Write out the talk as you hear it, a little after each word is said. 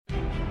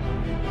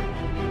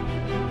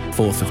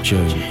4th of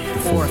June. The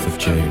 4th of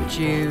June.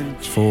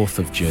 4th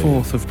of June.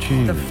 4th of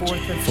June. The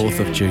 4th of 4th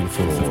of June.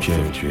 4th of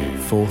June.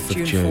 4th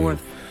of June.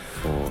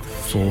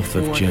 4th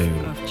of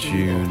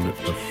June.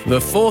 The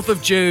 4th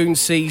of June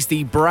sees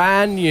the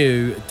brand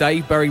new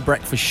Dave Berry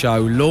Breakfast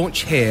Show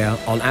launch here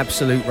on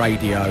Absolute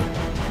Radio.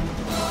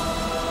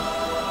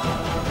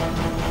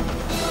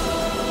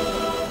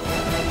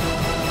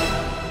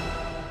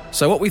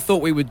 So what we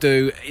thought we would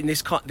do in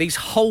these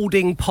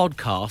holding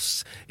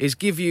podcasts is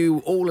give you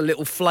all a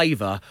little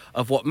flavour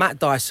of what Matt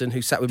Dyson,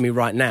 who sat with me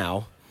right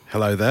now,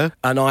 hello there,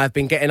 and I have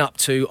been getting up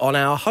to on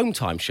our Home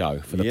Time show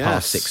for the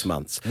past 6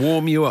 months.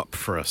 Warm you up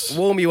for us.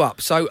 Warm you up.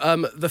 So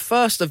the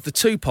first of the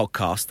two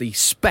podcasts, the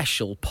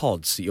special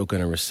pods that you're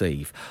going to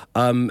receive,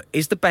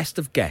 is the best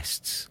of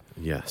guests.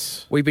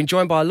 Yes. We've been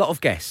joined by a lot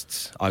of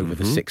guests over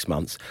the 6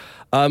 months.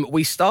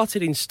 We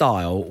started in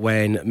style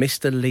when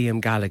Mr.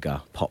 Liam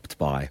Gallagher popped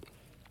by.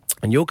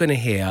 And you're going to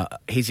hear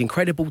his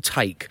incredible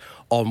take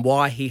on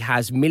why he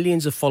has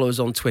millions of followers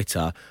on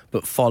Twitter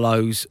but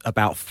follows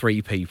about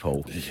 3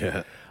 people.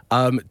 Yeah.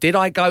 Did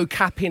I go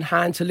cap in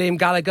hand to Liam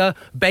Gallagher,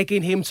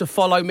 begging him to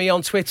follow me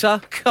on Twitter?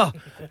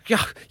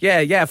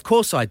 Yeah, of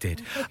course I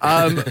did.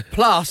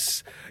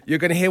 Plus, you're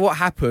going to hear what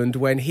happened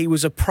when he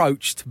was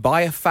approached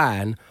by a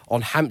fan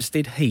on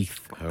Hampstead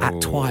Heath at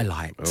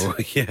twilight. Oh,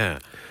 yeah.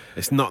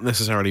 It's not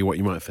necessarily what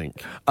you might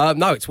think.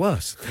 No, it's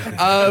worse.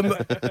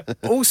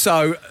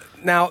 Also,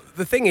 now,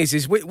 the thing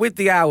is with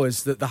the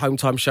hours that the Home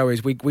Time show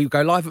is, we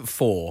go live at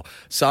 4.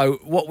 So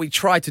what we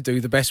tried to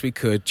do the best we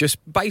could, just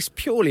based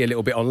purely a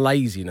little bit on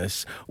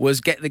laziness, was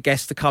get the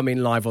guests to come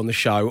in live on the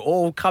show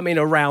or come in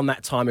around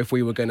that time if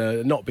we were going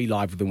to not be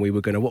live with them. We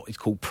were going to what is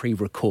called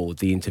pre-record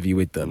the interview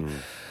with them.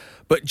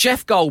 But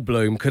Jeff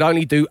Goldblum could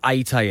only do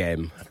 8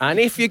 a.m. And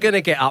if you're going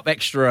to get up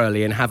extra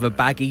early and have a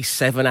baggy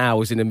 7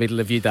 hours in the middle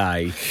of your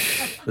day,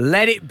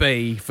 let it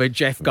be for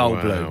Jeff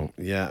Goldblum. Wow.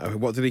 Yeah.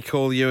 What did he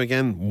call you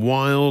again?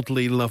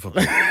 Wildly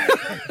lovable.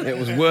 It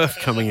was worth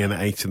coming in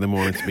at 8 in the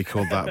morning to be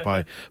called that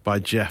by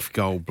Jeff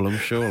Goldblum,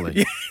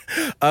 surely.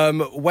 Yeah.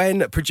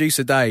 When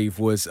producer Dave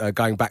was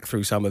going back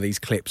through some of these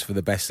clips for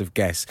the best of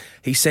guests,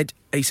 he said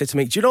to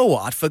me, do you know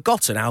what? I'd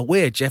forgotten how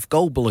weird Jeff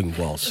Goldblum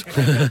was.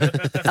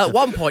 At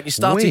one point, you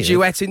started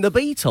duetting the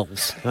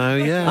Beatles. Oh,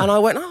 yeah. And I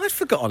went, I'd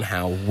forgotten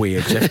how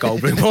weird Jeff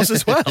Goldblum was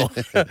as well.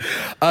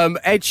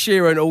 Ed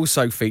Sheeran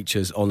also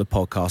features on the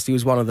podcast. He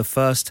was one of the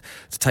first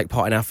to take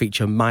part in our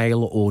feature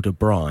Mail Order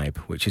Bribe,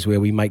 which is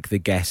where we make the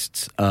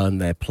guests earn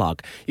their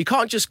plug. You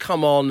can't just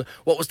come on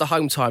what was the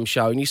Home Time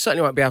show, and you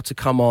certainly won't be able to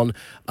come on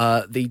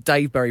the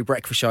Dave Berry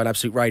Breakfast Show on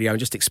Absolute Radio and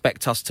just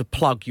expect us to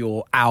plug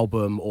your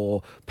album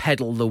or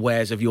peddle the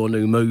wares of your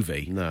new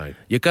movie. No.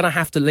 You're going to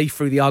have to leaf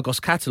through the Argos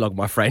catalogue,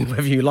 my friend,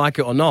 whether you like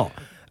it or not,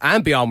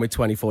 and be on with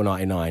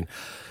 $24.99.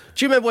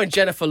 Do you remember when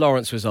Jennifer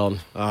Lawrence was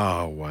on?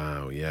 Oh,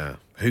 wow, yeah.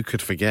 Who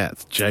could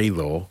forget?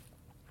 J-Law.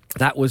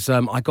 That was,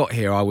 I got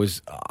here,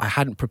 I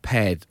hadn't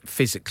prepared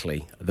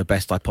physically the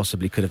best I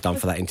possibly could have done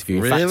for that interview.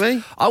 In Really?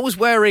 fact, I was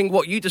wearing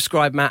what you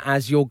described, Matt,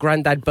 as your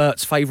granddad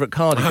Bert's favourite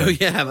cardigan. Oh,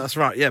 yeah, that's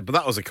right. Yeah, but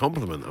that was a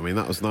compliment. I mean,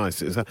 that was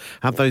nice. It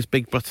had those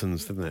big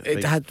buttons, didn't it?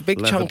 It had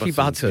big chunky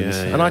buttons.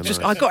 Yeah, and I nice.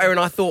 got here and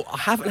I thought, I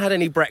haven't had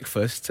any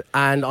breakfast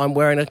and I'm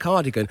wearing a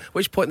cardigan. At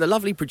which point, the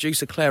lovely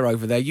producer Claire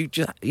over there, you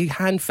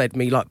hand-fed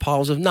me like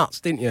piles of nuts,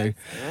 didn't you?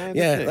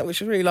 Yeah, that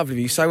was really lovely of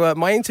you. So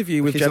my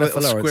interview with Jennifer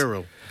Lawrence...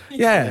 squirrel.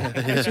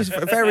 Yeah,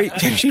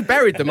 she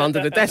buried them under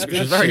the desk, which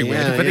was very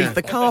weird, beneath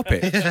the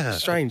carpet. Yeah.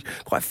 Strange,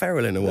 quite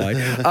feral in a way.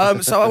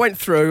 So I went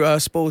through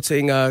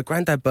sporting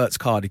Grandad Bert's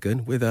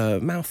cardigan with a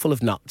mouthful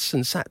of nuts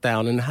and sat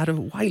down and had a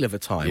whale of a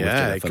time.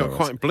 Yeah, with it got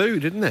quite blue,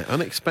 didn't it?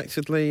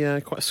 Unexpectedly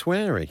quite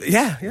sweary.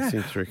 Yeah.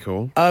 Seems to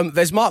recall.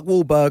 There's Mark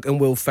Wahlberg and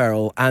Will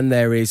Ferrell, and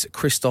there is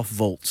Christoph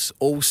Waltz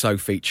also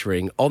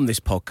featuring on this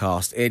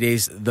podcast. It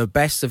is the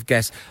best of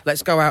guests.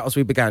 Let's go out as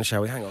we began,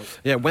 shall we? Hang on.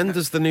 Yeah, when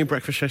does the new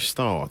breakfast show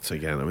start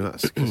again? I mean,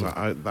 that's because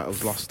that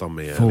was lost on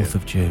me. 4th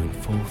of June.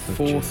 4th of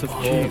June. 4th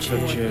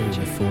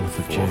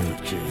of June.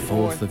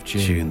 4th of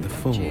June. The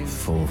 4th.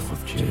 4th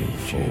of June.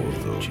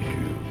 4th of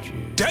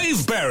June.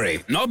 Dave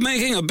Berry, not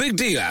making a big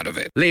deal out of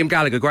it. Liam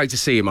Gallagher, great to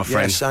see you, my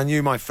friend. Yes, and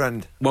you, my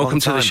friend. Welcome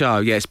to the show.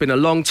 Yeah, it's been a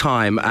long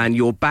time, and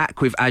you're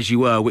back with As You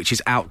Were, which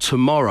is out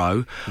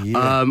tomorrow.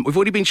 Yeah. We've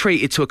already been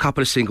treated to a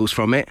couple of singles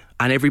from it,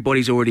 and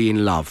everybody's already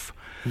in love.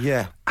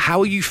 Yeah. How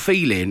are you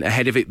feeling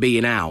ahead of it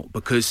being out?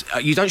 Because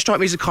you don't strike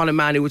me as the kind of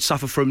man who would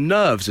suffer from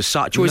nerves as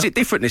such, or is it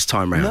different this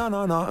time round?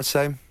 No,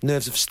 same.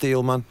 Nerves of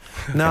steel, man.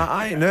 No,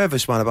 I ain't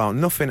nervous, man, about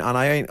nothing, and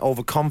I ain't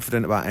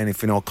overconfident about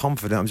anything or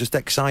confident. I'm just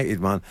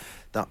excited, man,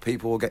 that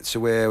people will get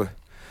to hear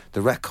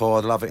the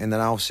record, they'll have it in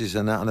their houses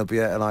and that, and they'll be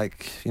able to,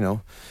 like, you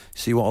know,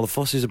 see what all the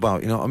fuss is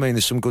about, you know what I mean?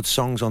 There's some good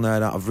songs on there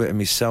that I've written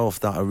myself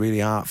that are really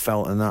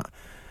heartfelt and that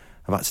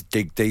I've had to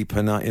dig deep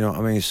and that, you know what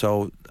I mean?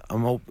 So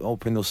I'm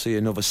hoping they'll see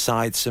another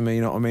side to me,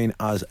 you know what I mean,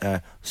 as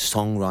a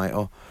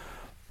songwriter.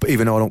 but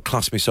even though I don't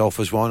class myself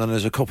as one, and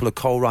there's a couple of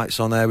co-writes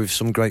on there with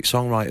some great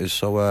songwriters,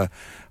 so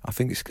I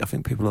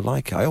think people will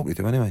like it. I hope they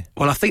do anyway.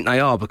 Well, I think they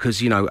are,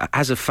 because, you know,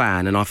 as a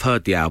fan, and I've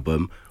heard the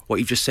album, what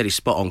you've just said is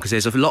spot on, because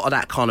there's a lot of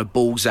that kind of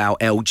balls out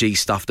LG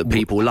stuff that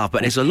people love,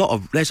 but there's a lot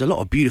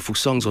of beautiful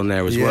songs on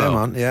there as well.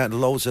 Yeah, man. Yeah,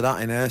 loads of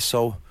that in there.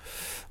 So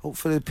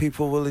hopefully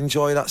people will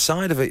enjoy that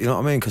side of it. You know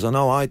what I mean? Because I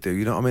know I do.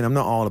 You know what I mean? I'm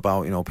not all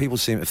about, you know, people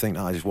seem to think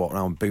that I just walk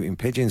around booting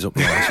pigeons up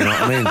the arse. You know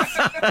what I mean?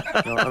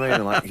 You know what I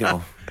mean? Like, you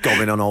know,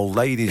 gobbing on old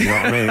ladies. You know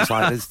what I mean? It's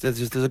like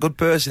there's a good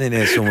person in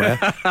here somewhere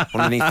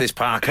underneath this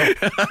parka. You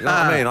know what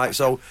I mean? Like,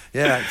 so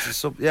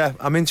yeah,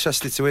 I'm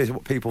interested to hear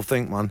what people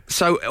think, man.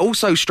 So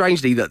also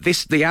strangely that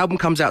the album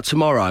comes out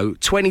tomorrow.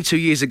 22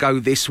 years ago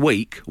this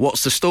week,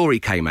 What's the Story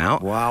came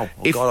out. Wow.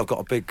 God, I've got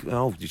a big.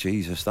 Oh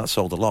Jesus, that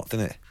sold a lot,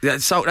 didn't it? Yeah,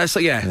 so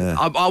yeah.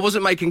 I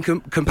wasn't making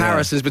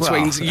comparisons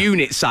between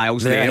unit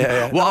sales, Liam.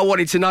 Yeah. What I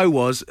wanted to know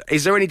was,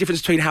 is there any difference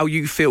between how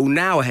you feel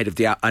now ahead of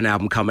an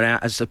album coming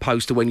out as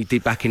opposed to when you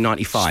did back in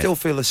 '95? Still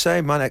feel the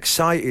same, man.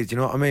 Excited, you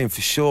know what I mean?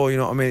 For sure, you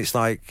know what I mean? It's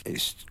like,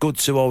 it's good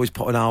to always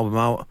put an album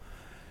out.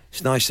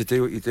 It's nice to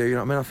do what you do, you know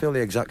what I mean? I feel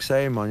the exact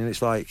same, man. And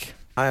it's like,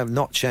 I have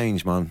not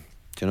changed, man.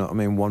 Do you know what I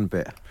mean? One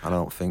bit. I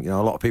don't think, you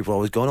know, a lot of people are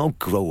always going, oh,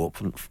 grow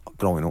up. And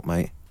growing up,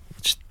 mate.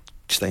 Just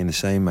staying the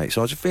same, mate.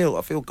 So I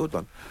feel good,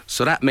 man.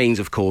 So that means,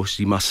 of course,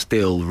 you must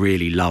still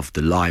really love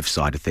the live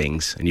side of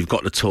things, and you've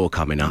got the tour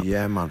coming up.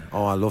 Yeah, man.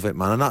 Oh, I love it,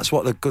 man. And that's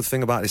what the good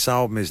thing about this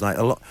album is, like,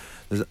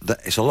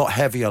 it's a lot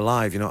heavier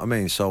live, you know what I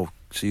mean? So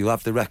you'll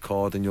have the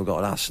record and you'll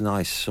got, that's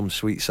nice, some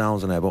sweet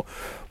sounds on there, but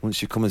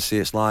once you come and see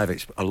it's live,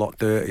 it's a lot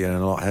dirtier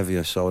and a lot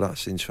heavier, so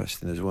that's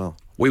interesting as well.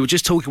 We were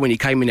just talking when you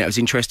came in, it was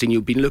interesting,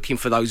 you've been looking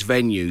for those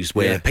venues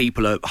where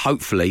people are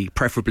hopefully,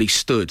 preferably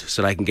stood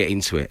so they can get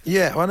into it.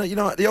 Yeah, well, you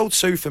know, the old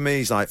Sue for me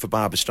is like for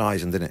Barbra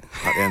Streisand, isn't it?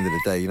 At the end of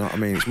the day, you know what I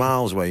mean? It's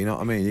miles away, you know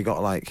what I mean? You got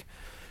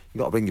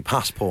to bring your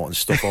passport and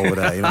stuff over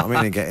there, you know what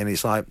I mean? And get in,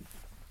 it's like,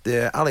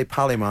 the Ali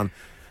Pali, man,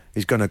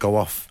 is going to go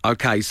off.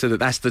 Okay, so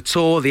that's the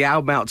tour, the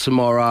album out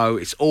tomorrow,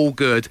 it's all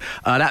good.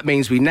 That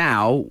means we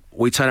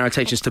turn our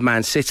attentions to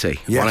Man City,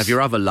 one of your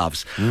other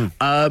loves.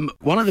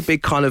 One of the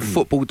big kind of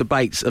football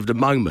debates of the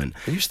moment.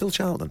 Are you still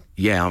Charlton?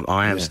 Yeah,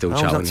 I am still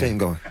Charlton. How's that team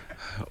going?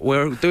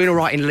 We're doing all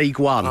right in League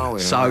One,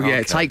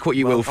 okay. Take what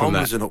you will from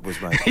onwards that. Onwards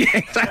and upwards, mate. Yeah,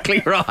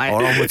 exactly right.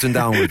 Or onwards and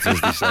downwards,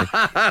 as they say.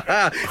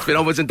 It's been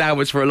onwards and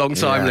downwards for a long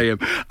time,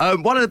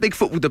 Liam. One of the big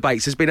football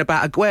debates has been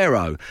about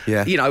Aguero.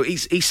 Yeah. You know, he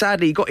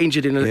sadly got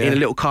injured in a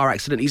little car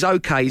accident. He's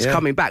okay, he's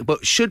coming back,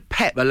 but should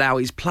Pep allow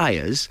his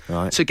players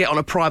to get on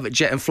a private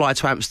jet and fly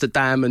to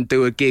Amsterdam and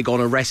do a gig on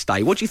a rest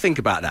day? What do you think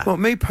about that? Well,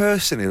 me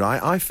personally,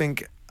 right, I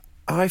think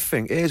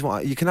here's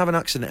what you can have an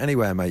accident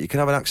anywhere, mate. You can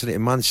have an accident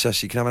in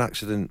Manchester, you can have an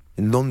accident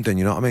in London,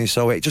 you know what I mean?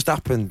 So it just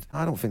happened.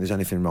 I don't think there's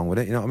anything wrong with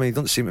it, you know what I mean? It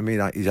doesn't seem to me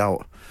like he's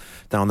out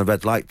down the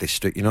red light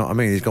district, you know what I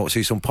mean? He's got to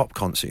see some pop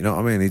concert, you know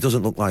what I mean? He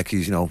doesn't look like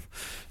he's, you know,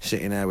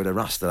 sitting there with a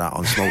Rasta hat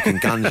on smoking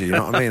ganja, you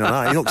know what I mean?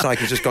 And he looks like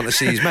he's just gone to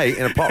see his mate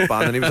in a pop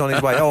band and he was on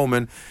his way home,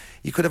 and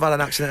he could have had an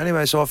accident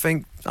anyway. So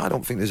I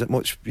don't think there's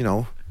much, you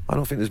know,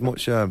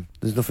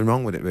 there's nothing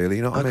wrong with it really,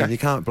 you know what I mean? You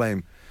can't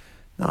blame.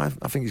 No,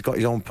 I think he's got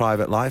his own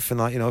private life, and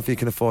like, you know, if he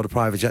can afford a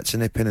private jet to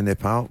nip in and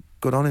nip out,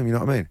 good on him. You know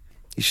what I mean?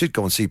 He should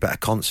go and see better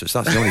concerts.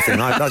 That's the only thing.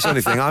 That's the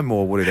only thing I'm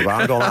more worried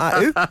about. I'm going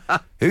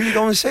like, who are you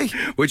going to see?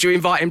 Would you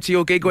invite him to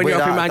your gig when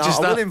you're up in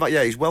Manchester? I will invite.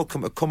 Yeah, he's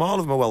welcome to come. All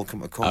of them are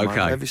welcome to come. Okay,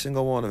 man. Every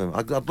single one of them.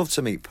 I'd love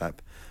to meet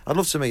Pep. I'd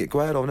love to meet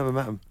Aguero. I've never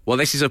met him. Well,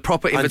 this is a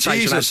proper invitation.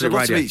 And Jesus, I'd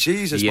love to meet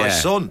Jesus, my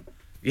son.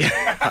 Yeah.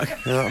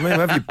 You know what I mean?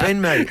 Where have you been,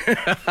 mate?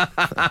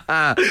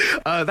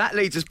 That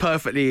leads us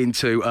perfectly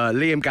into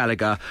Liam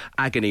Gallagher,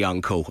 Agony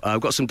Uncle.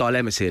 I've got some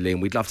dilemmas here,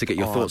 Liam. We'd love to get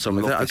your thoughts on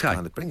it. Okay.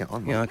 Bring it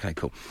on. Yeah, okay,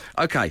 cool.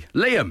 Okay,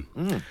 Liam,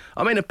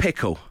 I'm in a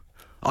pickle.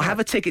 I have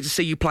a ticket to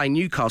see you play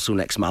Newcastle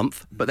next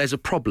month, but there's a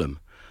problem.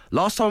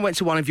 Last time I went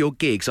to one of your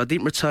gigs, I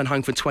didn't return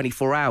home for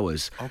 24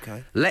 hours.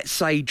 Okay. Let's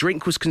say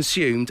drink was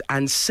consumed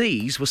and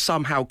C's were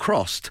somehow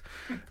crossed.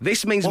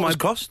 This means what was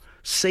crossed?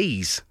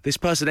 C's. This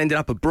person ended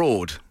up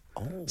abroad.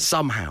 Oh.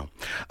 Somehow.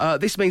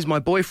 This means my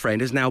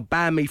boyfriend has now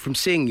banned me from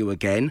seeing you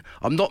again.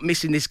 I'm not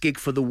missing this gig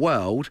for the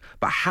world,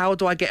 but how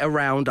do I get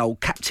around old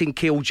Captain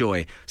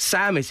Killjoy?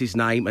 Sam is his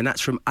name, and that's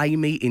from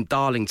Amy in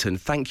Darlington.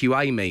 Thank you,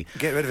 Amy.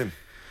 Get rid of him.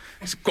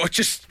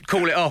 Just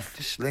call it off.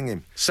 Just sling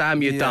him.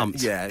 Sam, you're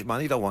dumped. Yeah,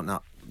 man, you don't want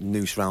that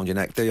noose round your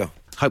neck, do you?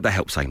 Hope that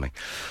helps, Amy.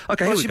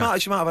 Okay, well, she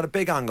might have had a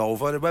big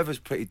hangover. The weather's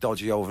pretty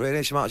dodgy over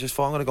here. She might have just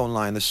thought, I'm going to go and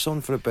lie in the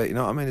sun for a bit. You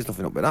know what I mean? There's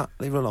nothing up with that.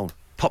 Leave her alone.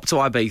 Pop to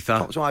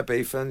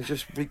Ibiza and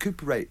just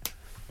recuperate.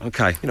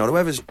 Okay. You know, the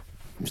weather's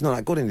it's not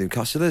that good in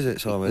Newcastle, is it?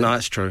 So, no,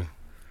 that's true.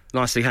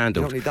 Nicely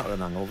handled. You don't need that with an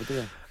hangover, do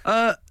you?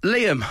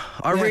 Liam,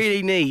 I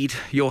really need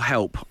your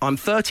help. I'm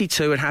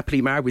 32 and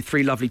happily married with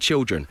 3 lovely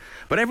children.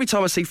 But every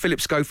time I see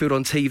Philip Schofield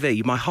on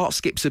TV, my heart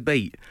skips a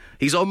beat.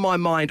 He's on my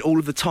mind all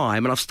of the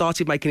time, and I've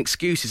started making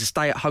excuses to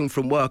stay at home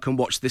from work and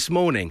watch This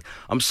Morning.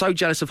 I'm so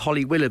jealous of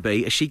Holly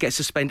Willoughby as she gets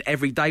to spend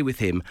every day with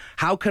him.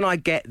 How can I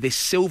get this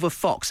silver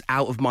fox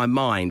out of my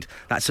mind?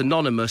 That's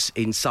anonymous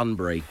in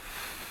Sunbury.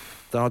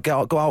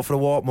 Go out for a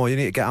walk more. You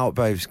need to get out,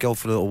 babes. Go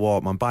for a little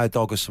walk, man. Buy a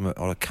dog or something,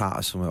 or a cat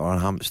or something, or a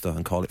hamster,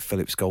 and call it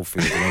Philip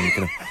Schofield. And then you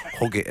can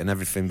hug it and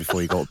everything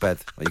before you go to bed.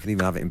 Or you can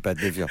even have it in bed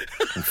with you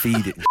and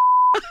feed it. Do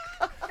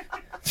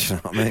you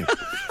know what I mean?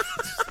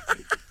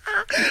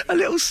 A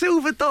little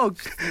silver dog.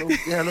 A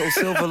little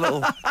silver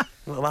little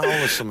owl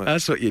or something.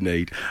 That's what you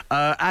need.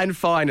 And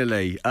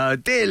finally,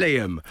 dear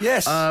Liam.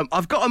 Yes.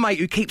 I've got a mate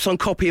who keeps on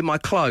copying my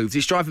clothes.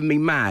 It's driving me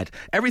mad.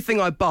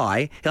 Everything I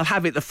buy, he'll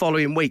have it the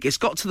following week. It's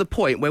got to the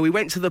point where we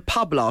went to the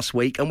pub last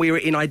week and we were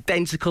in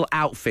identical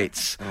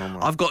outfits.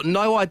 I've got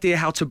no idea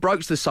how to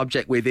broach the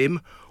subject with him.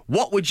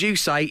 What would you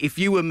say if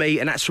you were me?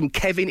 And that's from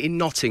Kevin in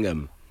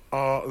Nottingham.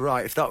 Oh,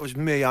 right. If that was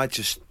me, I'd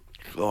just...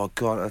 Oh,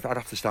 God, I'd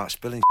have to start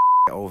spilling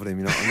over him,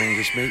 you know what I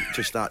mean?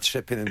 Just start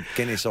tripping and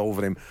Guinness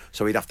over him,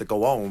 so he'd have to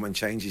go home and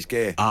change his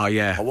gear. Oh,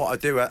 yeah. Or what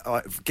I'd do,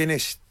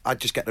 Guinness,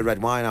 I'd just get the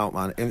red wine out,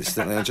 man,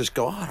 instantly, and just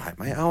go, all right,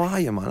 mate, how are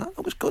you, man?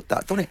 That was good,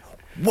 that, done it?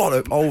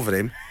 Wallop over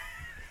him,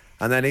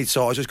 and then he'd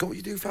sort of just go, what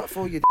you do that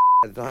for, you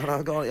and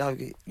I'd go,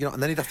 you know,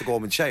 and then he'd have to go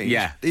home and change.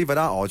 Yeah. Either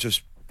that or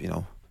just, you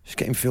know, just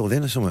get him filled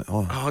in or something.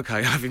 Oh,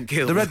 okay, have him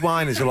killed. The red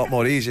wine is a lot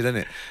more easy, isn't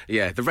it?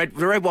 Yeah, the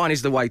red wine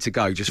is the way to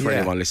go, just for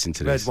anyone listening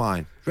to this.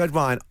 Red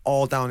wine,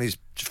 all down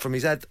from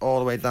his head all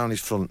the way down his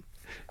front.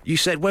 You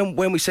said, when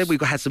we said we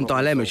had some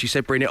dilemmas, you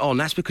said bring it on.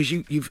 That's because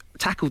you've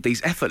tackled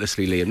these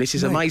effortlessly, Liam. This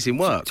is amazing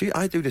work.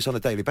 I do this on a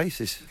daily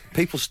basis.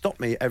 People stop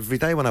me every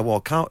day when I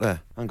walk out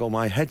there and go,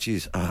 my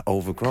hedges are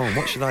overgrown.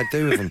 What should I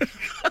do with them?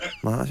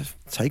 I just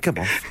take them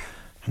off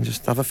and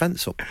just have a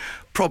fence up.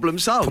 Problem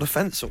solved. Put a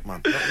fence up,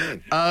 man. You know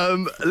what I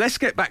mean? Let's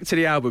get back to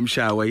the album,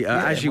 shall we?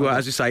 As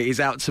you say, it's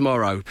out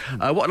tomorrow.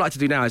 What I'd like to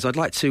do now is I'd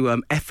like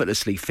to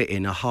effortlessly fit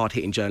in a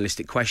hard-hitting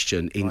journalistic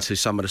question into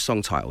some of the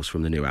song titles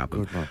from the new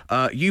album.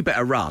 Good, You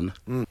Better Run.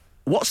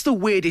 What's the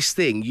weirdest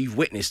thing you've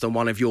witnessed on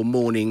one of your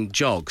morning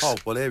jogs? Oh,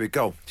 well, here we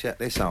go. Check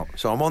this out.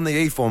 So I'm on the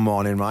Heath one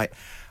morning, right?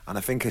 And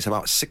I think it's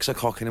about 6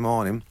 o'clock in the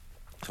morning.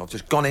 So I've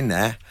just gone in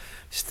there.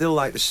 Still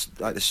like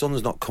the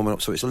sun's not coming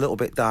up, so it's a little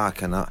bit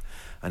dark and that.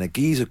 And a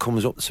geezer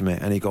comes up to me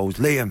and he goes,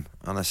 Liam.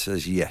 And I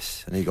says,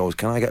 yes. And he goes,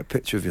 can I get a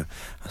picture of you?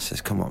 I says,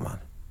 come on, man.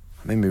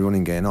 I'm in my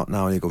running gear, not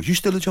now. And he goes, you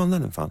still a John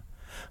Lennon fan?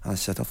 And I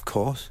said, of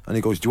course. And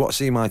he goes, do you want to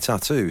see my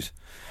tattoos?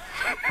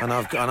 And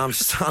I'm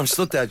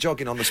stood there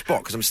jogging on the spot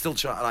because I'm still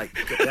trying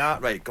to get the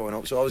heart rate going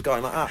up. So I was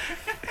going like that.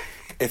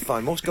 If I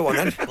must go on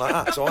then, like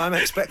that. So I'm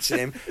expecting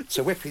him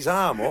to whip his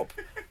arm up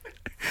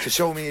to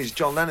show me his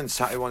John Lennon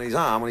tattoo on his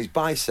arm, on his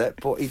bicep,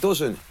 but he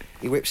doesn't.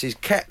 He whips his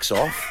kecks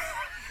off.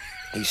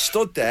 He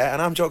stood there,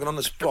 and I'm jogging on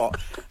the spot,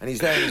 and he's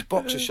there in his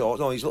boxer shorts,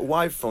 his little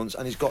wide fronts,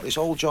 and he's got this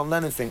old John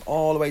Lennon thing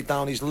all the way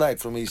down his leg,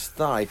 from his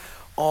thigh,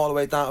 all the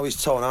way down to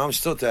his toe, and I'm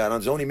stood there, and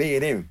there's only me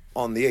and him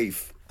on the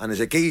Heath, and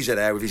there's a geezer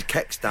there with his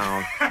kecks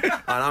down,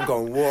 and I'm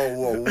going, whoa,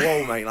 whoa,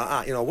 whoa, mate, like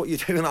that, you know, what are you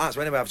doing like that? So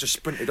anyway, I've just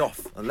sprinted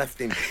off and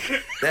left him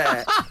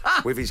there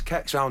with his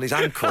kecks round his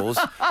ankles,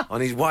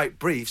 on his white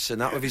briefs, and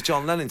that with his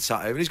John Lennon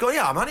tattoo, and he's going,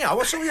 yeah, man,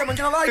 what's up with you, man,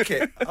 do you like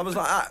it? I was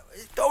like,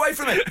 go away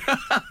from it.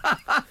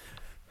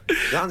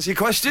 Does that answer your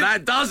question?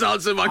 That does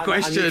answer my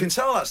question. And you can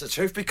tell that's the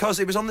truth because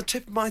it was on the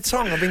tip of my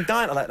tongue. I've been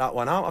dying to let that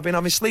one out. I've been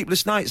having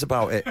sleepless nights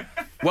about it.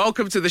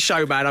 Welcome to the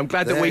show, man. I'm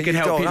glad that we can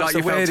help you like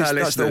you felt our listeners.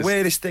 That's the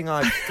weirdest thing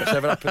that's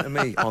ever happened to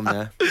me on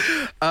there.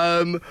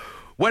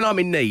 When I'm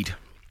in need,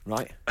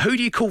 right? Who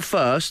do you call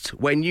first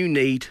when you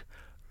need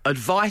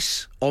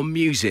advice on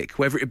music,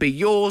 whether it be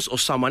yours or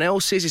someone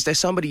else's? Is there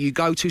somebody you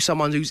go to,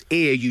 someone whose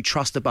ear you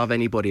trust above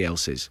anybody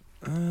else's?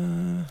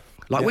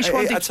 Which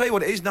one? I tell you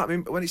what, it is not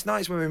when it's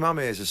nice when my mum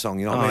hears a song,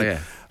 you know what I mean? Yeah.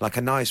 Like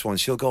a nice one,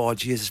 she'll go, oh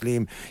Jesus,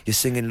 Liam, you're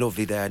singing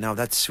lovely there. Now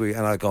that's sweet,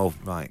 and I go,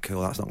 right,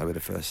 cool. That's not going to be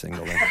the first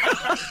single then.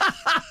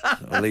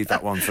 I'll leave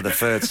that one for the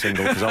third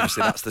single because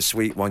obviously that's the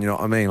sweet one, you know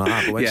what I mean? Like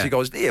that. But when she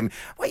goes, Liam,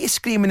 why are you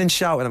screaming and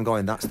shouting? I'm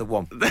going, that's the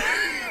one.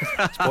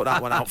 Let's put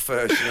that one out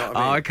first, you know what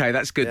I mean? Oh, okay,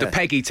 that's good. Yeah. The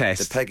Peggy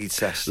test. The Peggy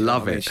test.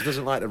 Love it. I mean? She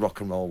doesn't like the rock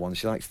and roll ones.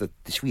 She likes the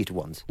sweeter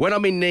ones. When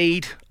I'm in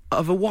need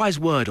of a wise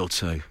word or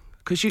two.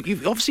 Because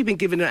you've obviously been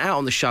giving it out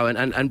on the show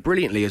and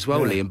brilliantly as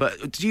well, Liam.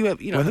 But do you have,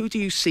 who do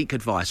you seek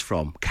advice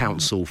from,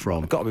 counsel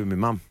from? I've got to be my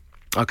mum.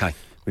 Okay.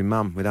 My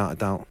mum, without a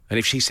doubt. And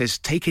if she says,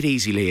 take it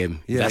easy, Liam,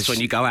 that's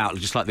when you go out,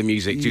 just like the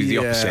music, do the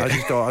opposite. I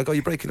just go,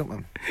 you're breaking up,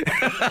 man.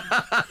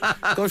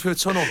 Go through a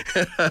tunnel.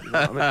 You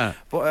know what I mean?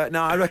 But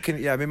no, I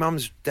reckon, my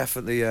mum's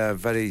definitely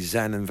very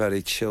zen and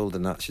very chilled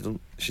and that.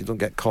 She don't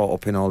get caught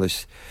up in all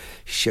this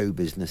show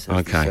business,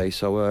 as they say.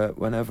 So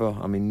whenever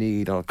I'm in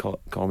need, I'll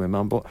call my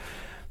mum. But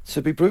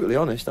to be brutally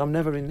honest, I'm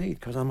never in need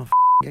because I'm a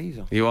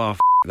geezer. You are.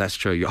 That's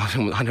true.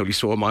 I nearly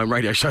swore on my own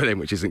radio show then,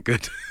 which isn't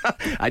good.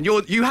 And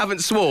you haven't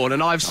sworn,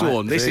 and I've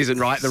sworn. This isn't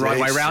the right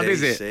way round,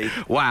 is it?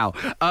 Wow.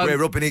 We're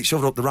rubbing each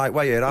other up the right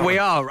way here, aren't we? We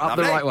are, up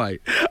the right way.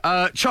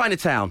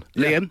 Chinatown.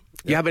 Liam,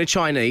 you're having a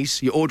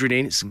Chinese, you're ordering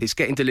in, it's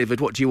getting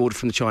delivered. What do you order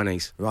from the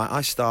Chinese? Right,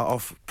 I start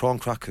off prawn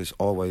crackers,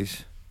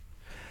 always.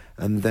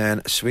 And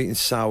then sweet and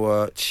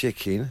sour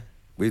chicken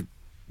with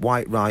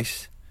white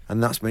rice.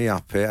 And that's me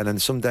happy. And then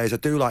some days I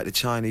do like the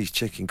Chinese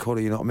chicken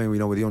curry, you know what I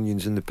mean? With the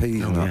onions and the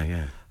peas and that.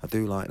 Yeah. I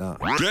do like that.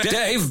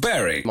 Dave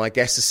Berry. My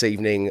guest this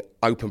evening,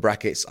 open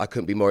brackets, I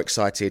couldn't be more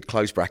excited,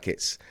 close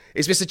brackets.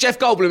 It's Mr. Jeff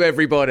Goldblum,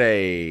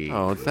 everybody.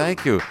 Oh,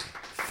 thank you.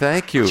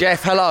 Thank you.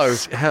 Jeff, hello.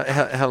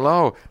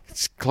 Hello.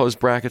 It's close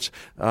brackets.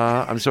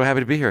 I'm so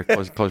happy to be here.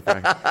 Close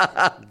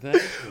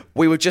brackets.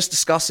 We were just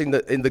discussing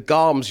that in the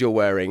garms you're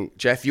wearing,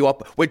 Jeff,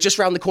 we're just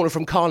round the corner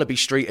from Carnaby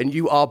Street and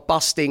you are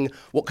busting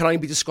what can only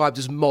be described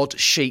as mod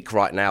chic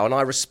right now, and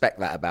I respect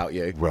that about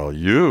you. Well,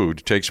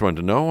 it takes one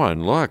to know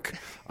one. Look,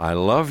 I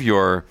love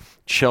your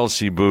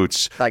Chelsea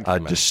boots. Thank you,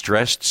 man.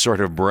 Distressed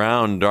sort of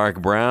brown,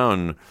 dark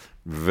brown.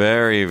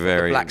 Very,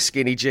 very... Black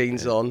skinny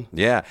jeans on.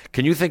 Yeah.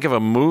 Can you think of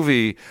a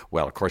movie...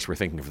 Well, of course, we're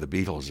thinking of the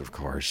Beatles, of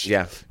course.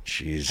 Yeah.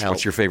 Jeez. Help.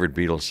 What's your favourite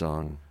Beatles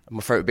song?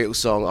 My favourite Beatles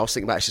song, I was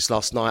thinking about it just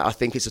last night. I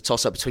think it's a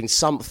toss-up between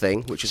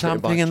Something, which is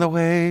Something in the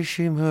way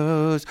she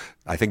moves.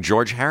 I think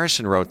George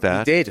Harrison wrote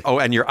that. He did. Oh,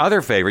 and your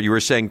other favourite, you were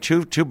saying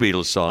two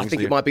Beatles songs. I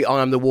think it might be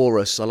I Am the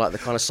Walrus. I like the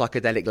kind of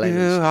psychedelic lens.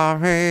 You are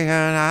me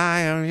and I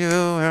am you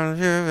and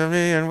you and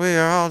me and we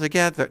are all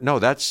together. No,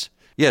 that's...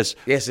 Yes.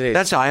 Yes, it is.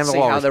 That's I Am the See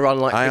Walrus. how they run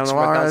like I am the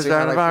walrus,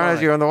 I am the walrus,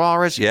 you're the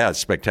walrus. Yeah, it's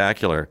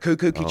spectacular.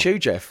 Cuckoo Choo,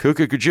 Jeff.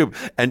 Cuckoo Choo.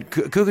 And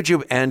Cuckoo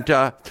Choo and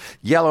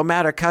yellow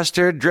matter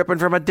custard dripping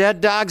from a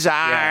dead dog's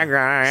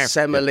eye.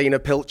 Semolina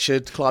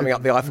Pilchard climbing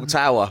up the Eiffel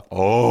Tower.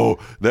 Oh,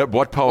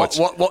 what poets?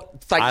 What?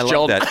 Thanks, I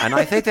John. love that. And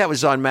I think that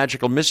was on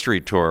Magical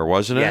Mystery Tour,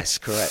 wasn't it? Yes,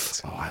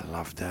 correct. Oh, I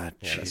love that.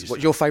 Jeez.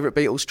 What's your favourite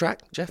Beatles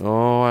track, Jeff?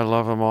 Oh, I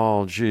love them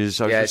all.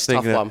 Jeez, I was just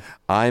thinking it's a tough one.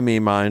 I me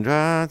mine,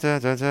 da, da,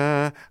 da,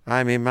 da.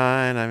 I me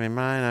mine, I me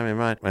mine, I me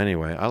mine.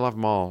 Anyway, I love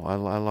them all. I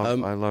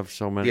love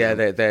so many. Yeah,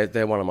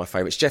 they're one of my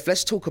favourites. Jeff,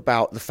 let's talk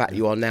about the fact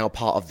you are now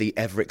part of the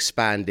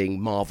ever-expanding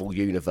Marvel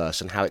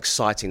universe and how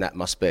exciting that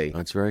must be.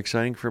 That's very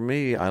exciting for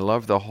me. I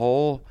love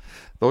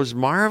those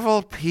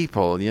Marvel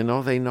people,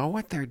 they know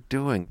what they're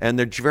doing. And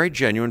they're very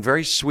genuine,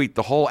 very sweet.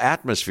 The whole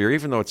atmosphere,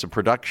 even though it's a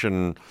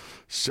production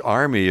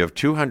army of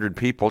 200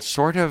 people,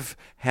 sort of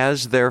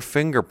has their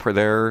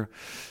their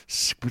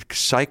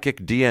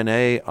psychic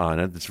DNA on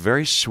it. It's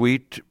very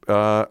sweet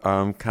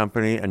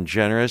company and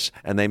generous.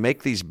 And they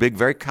make these big,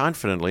 very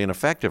confidently and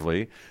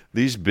effectively,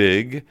 these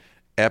big,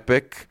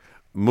 epic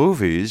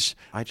movies.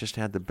 I just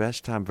had the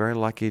best time. Very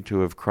lucky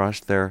to have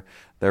crossed their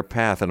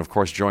path, and of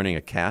course joining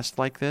a cast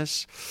like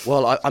this.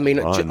 Well,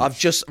 I've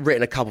just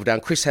written a couple down.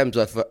 Chris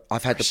Hemsworth,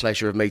 I've had the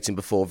pleasure of meeting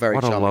before. Very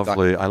what a charming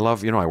lovely guy. I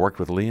love, I worked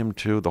with Liam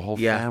too. The whole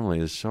family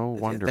is so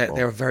wonderful.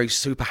 They're a very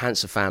super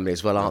handsome family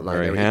as well, aren't they?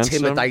 Very They're an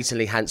handsome.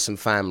 intimidatingly handsome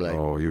family.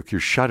 Oh, you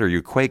shudder,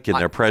 you quake in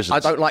their presence.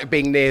 I don't like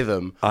being near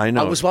them. I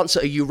know. I was once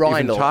at a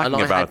urinal. Even talking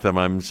and about them,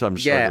 I'm some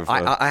yeah,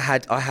 sort of... I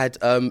had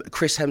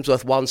Chris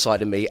Hemsworth one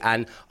side of me,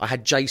 and I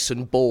had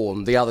Jason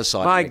Bourne the other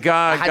side. My of me.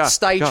 God, I had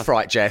stage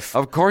fright, Jeff.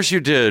 Of course you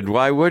did.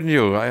 Why wouldn't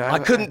you? I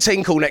couldn't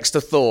tinkle next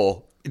to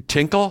Thor.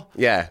 Tinkle?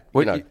 Yeah,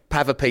 What,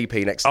 have a pee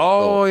next to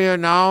Oh, Thor. yeah,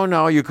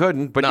 no, you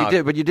couldn't. But No. you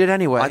did. But you did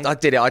anyway. I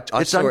did it. I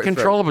It's saw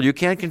uncontrollable. You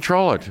can't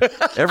control it.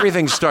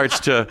 Everything starts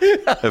to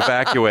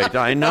evacuate.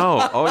 I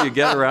know. Oh, you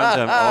get around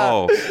them.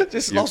 Oh,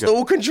 Just you lost go-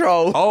 all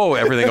control. Oh,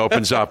 everything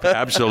opens up.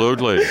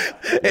 Absolutely.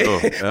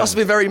 It must have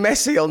been very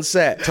messy on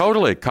set.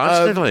 Totally,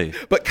 constantly.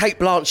 But Kate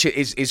Blanchett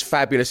is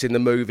fabulous in the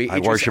movie. I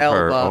Idris worship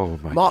her. Elba, Oh,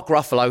 my Mark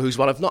Ruffalo, who's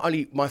one of not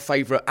only my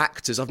favourite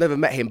actors, I've never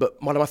met him,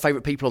 but one of my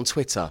favourite people on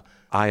Twitter.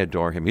 I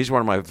adore him. He's one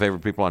of my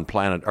favorite people on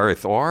planet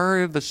Earth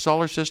or the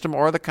solar system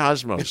or the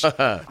cosmos.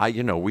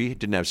 We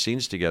didn't have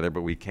scenes together, but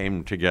we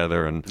came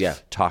together and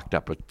talked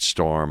up a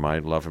storm. I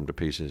love him to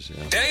pieces.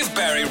 Yeah. Dave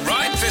Berry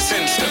right this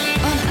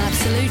instant. On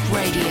Absolute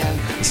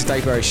Radio. It's the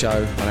Dave Berry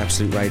Show on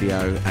Absolute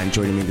Radio, and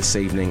joining me this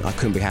evening, I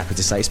couldn't be happy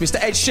to say, it's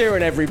Mr. Ed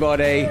Sheeran,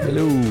 everybody.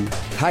 Hello.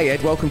 Hey,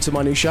 Ed, welcome to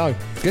my new show.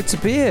 Good to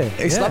be here.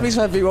 It's lovely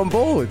to have you on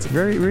board.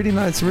 Really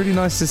nice. Really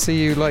nice to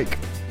see you,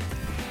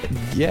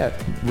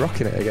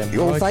 rocking it again.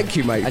 Well, thank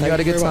you, mate. And you had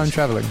a good time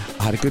travelling.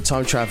 I had a good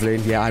time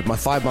travelling. Yeah, I had my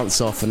 5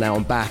 months off, and now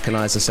I'm back. And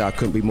as I say, I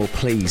couldn't be more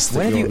pleased.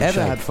 When have you ever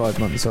show. had 5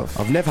 months off?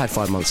 I've never had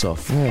 5 months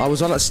off. Yeah.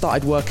 I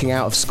started working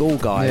out of school,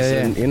 guys,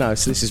 and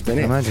so this has been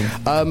it. Imagine.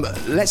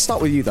 Let's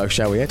start with you, though,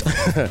 shall we, Ed?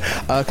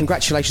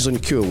 Congratulations on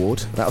your Q Award.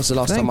 That was the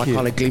last time I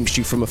kind of glimpsed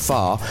you from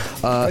afar.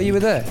 You were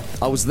there?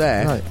 I was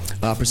there. Right.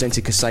 I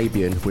presented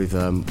Kasabian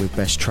with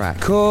Best Track.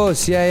 Of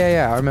course,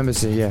 yeah. I remember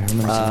seeing.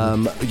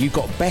 You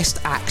got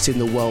Best Act in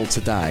the World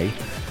today.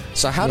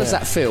 So how does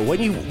that feel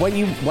when you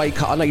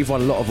wake up? I know you've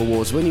won a lot of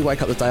awards. When you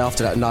wake up the day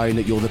after that, knowing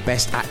that you're the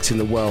best act in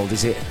the world,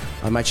 is it?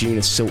 I imagine you in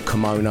a silk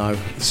kimono,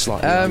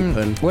 slightly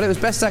open. Well, it was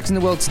Best Act in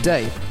the World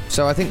today.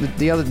 So I think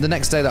the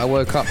next day that I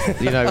woke up,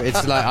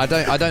 it's like I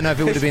don't know if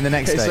it would have been the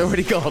next day. It's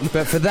already gone.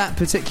 But for that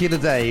particular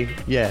day,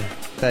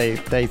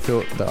 they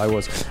thought that I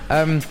was.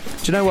 Do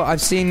you know what?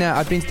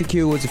 I've been to the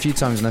Q Awards a few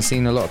times, and I've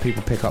seen a lot of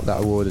people pick up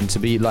that award, and to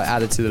be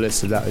added to the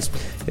list of that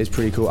is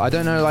pretty cool. I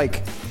don't know,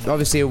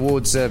 obviously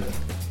awards are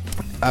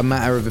a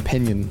matter of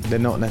opinion. They're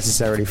not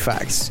necessarily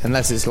facts,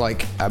 unless it's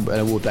like an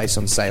award based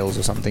on sales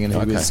or something. And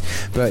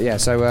but yeah,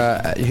 so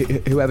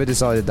whoever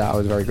decided that, I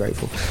was very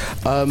grateful.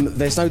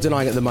 There's no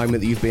denying at the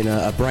moment that you've been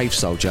a brave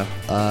soldier.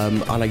 I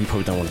know you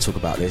probably don't want to talk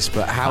about this,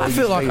 but how I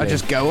feel like I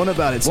just go on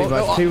about it too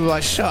much. People are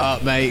like, shut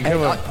up, mate.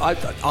 Come on.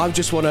 I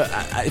just want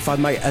to, if I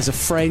may, as a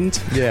friend,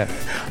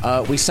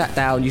 we sat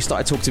down, you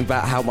started talking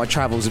about how my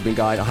travels have been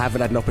going. I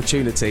haven't had an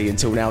opportunity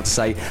until now to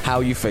say, how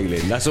are you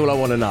feeling? That's all I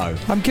want to know.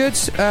 I'm good.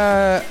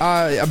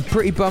 I'm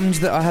pretty bummed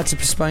that I had to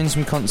postpone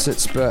some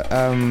concerts, but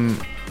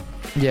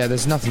yeah,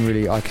 there's nothing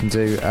really I can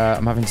do.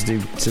 I'm having to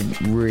do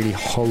some really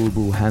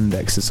horrible hand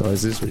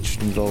exercises, which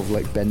involve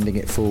like bending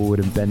it forward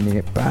and bending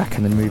it back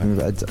and then moving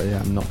it. Yeah,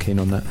 I'm not keen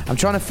on that. I'm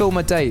trying to fill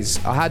my days.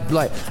 I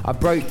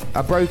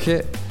broke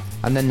it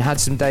and then had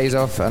some days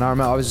off, and I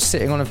remember I was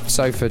sitting on a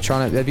sofa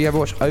trying to... Have you ever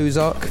watched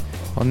Ozark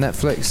on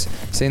Netflix?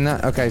 Seen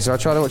that? Okay, so I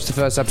tried to watch the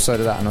first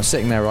episode of that, and I was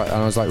sitting there, right,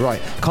 and I was like, right,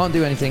 can't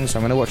do anything, so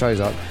I'm going to watch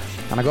Ozark.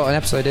 And I got an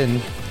episode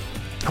in,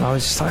 and I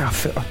was just like,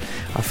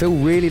 I feel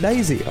really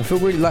lazy. I feel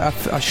really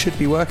like I should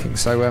be working.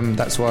 So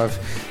that's why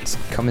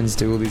I've come in to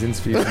do all these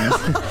interviews.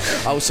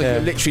 You're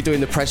literally doing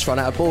the press run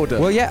out of boredom.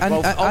 Well, yeah, and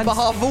on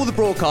behalf of all the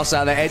broadcasts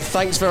out there, Ed,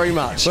 thanks very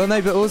much. Well,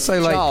 no, but also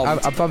like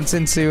I bumped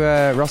into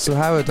Russell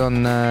Howard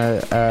on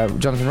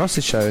Jonathan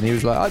Ross's show, and he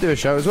was like, "I do a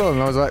show as well,"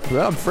 and I was like,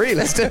 "Well, I'm free.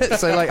 Let's do it."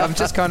 So like, I'm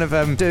just kind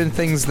of doing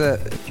things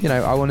that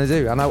I want to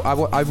do, and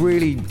I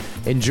really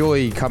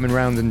enjoy coming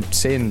around and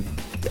seeing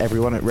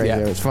everyone at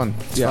radio. It's fun.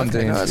 It's fun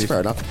doing it. That's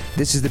fair enough.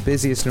 This is the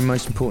busiest and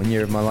most important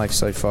year of my life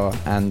so far,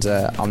 and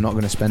I'm not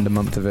going to spend a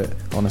month of it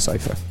on a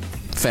sofa.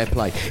 Fair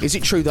play. Is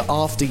it true that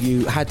after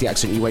you had the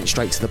accident, you went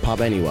straight to the pub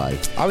anyway?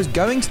 I was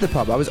going to the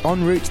pub. I was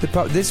en route to the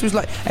pub. This was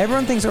like,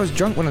 everyone thinks I was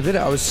drunk when I did it.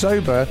 I was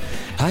sober.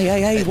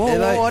 Hey,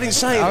 whoa, I didn't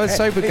say it. I was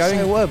sober,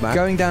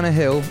 going down a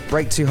hill,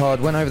 braked too hard,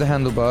 went over the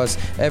handlebars.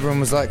 Everyone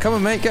was like, "Come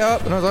on, mate, get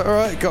up." And I was like, "All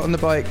right," got on the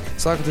bike,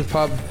 cycled to the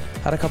pub,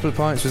 had a couple of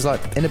pints, was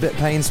like in a bit of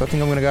pain, so I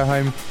think I'm going to go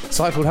home.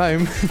 Cycled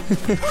home,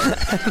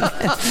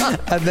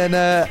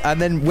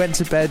 and then went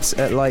to bed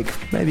at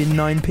like maybe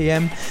 9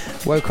 p.m.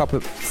 Woke up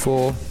at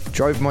 4.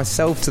 Drove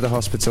myself to the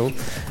hospital,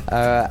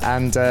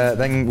 and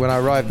then when I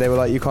arrived, they were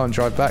like, "You can't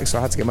drive back," so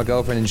I had to get my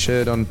girlfriend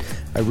insured on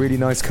a really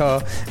nice car,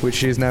 which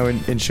she is now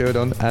insured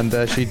on,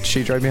 and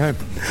she drove me home.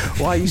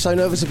 Why are you so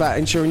nervous about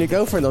insuring your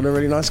girlfriend on a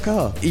really nice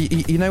car?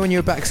 You know when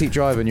you're a backseat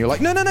driver and you're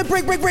like, no,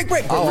 brake.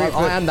 Oh,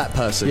 I am that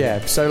person.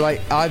 Yeah, so like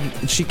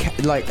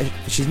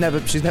she's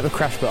never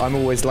crashed, but I'm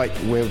always like,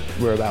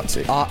 we're about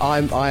to.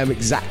 I am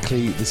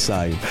exactly the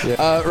same.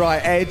 Yeah. Right,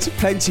 Ed,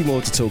 plenty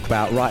more to talk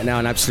about right now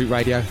on Absolute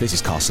Radio. This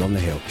is Castle on the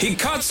Hill. He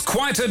cuts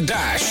quite a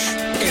dash.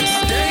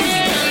 It's Dave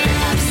Berry.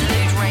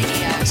 Absolute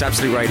Radio. It's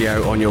Absolute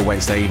Radio on your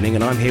Wednesday evening,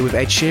 and I'm here with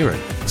Ed Sheeran.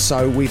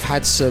 So we've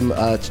had some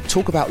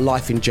talk about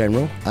life in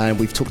general, and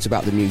we've talked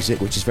about the music,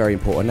 which is very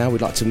important. Now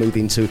we'd like to move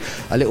into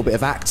a little bit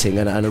of acting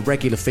and a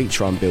regular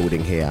feature I'm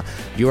building here.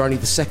 You're only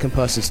the second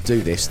person to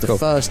do this. The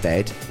first,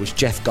 Ed, was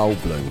Jeff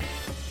Goldblum,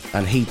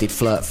 and he did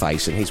Flirt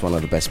Face, and he's one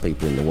of the best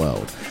people in the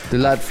world. The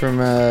lad from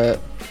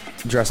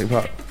Jurassic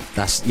Park.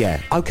 Let's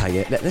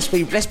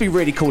be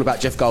really cool about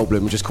Jeff Goldblum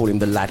and just call him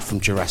the lad from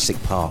Jurassic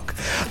Park.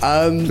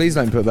 Please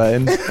don't put that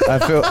in. I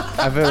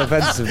feel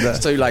offensive there.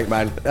 It's too late,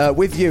 man.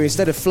 With you,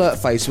 instead of Flirt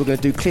Face, we're going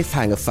to do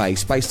Cliffhanger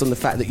Face, based on the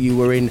fact that you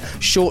were in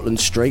Shortland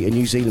Street, a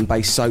New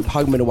Zealand-based soap,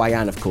 Home and Away,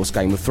 and of course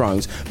Game of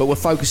Thrones. But we're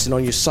focusing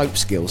on your soap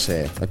skills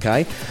here,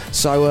 okay?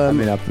 So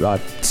I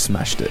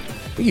smashed it.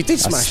 You did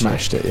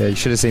smashed it. Yeah, you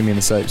should have seen me in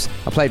the soaps.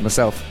 I played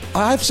myself.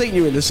 I have seen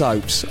you in the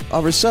soaps. I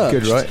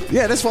researched. Good, right?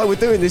 Yeah, that's why we're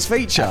doing this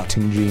feature.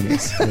 Acting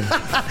genius.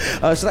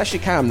 Yeah. So that's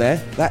your cam there.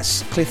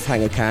 That's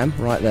Cliffhanger Cam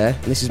right there.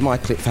 And this is my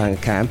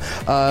Cliffhanger Cam.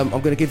 I'm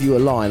going to give you a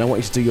line. I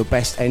want you to do your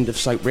best end of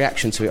soap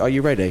reaction to it. Are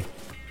you ready?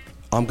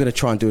 I'm going to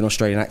try and do an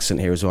Australian accent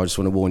here as well. I just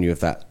want to warn you of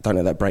that. Don't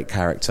let that break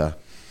character.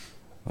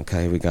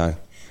 Okay, here we go.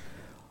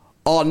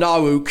 I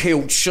know who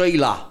killed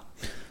Sheila.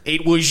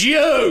 It was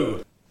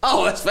you.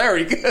 Oh, that's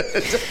very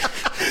good.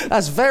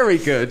 That's very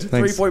good.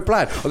 Thanks. 3-point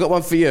plan. I've got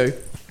one for you.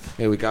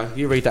 Here we go.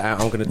 You read that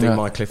out. I'm going to do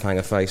my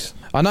Cliffhanger Face.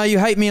 I know you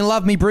hate me and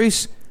love me,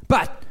 Bruce,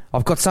 but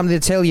I've got something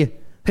to tell you.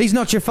 He's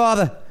not your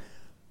father.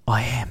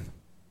 I am.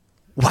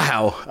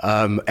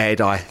 Wow. Ed,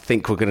 I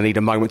think we're going to need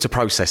a moment to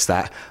process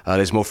that.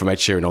 There's more from Ed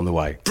Sheeran on the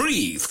way.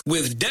 Breathe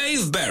with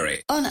Dave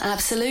Berry. On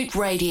Absolute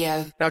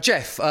Radio. Now,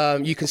 Jeff,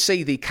 you can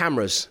see the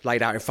cameras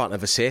laid out in front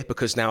of us here,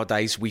 because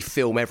nowadays we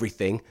film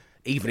everything,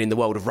 even in the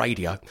world of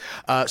radio.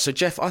 So,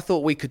 Jeff, I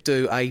thought we could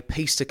do a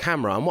piece to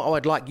camera. And what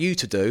I'd like you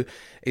to do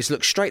is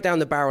look straight down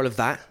the barrel of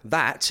that.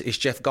 That is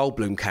Jeff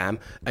Goldblum cam.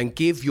 And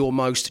give your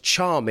most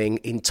charming,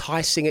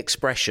 enticing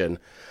expression.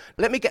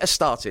 Let me get us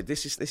started.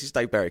 This is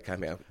Dave Berry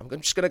cam here.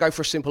 I'm just going to go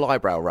for a simple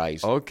eyebrow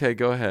raise. Okay,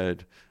 go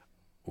ahead.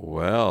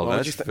 Well,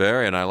 that's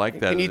very, and I like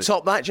that. Can you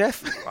top that,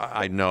 Jeff?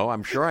 I know.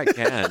 I'm sure I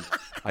can.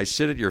 I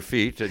sit at your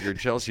feet, at your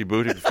Chelsea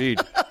booted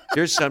feet.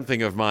 Here's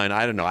something of mine.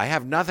 I don't know. I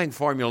have nothing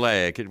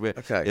formulaic.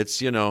 Okay.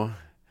 It's, you know.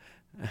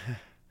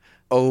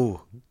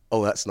 Oh,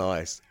 Oh, that's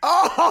nice.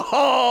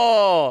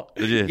 Oh,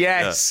 Did you?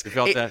 yes. Yeah. You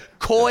felt that?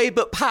 Coy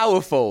but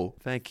powerful.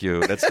 Thank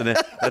you. That's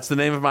the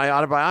name of my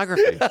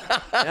autobiography.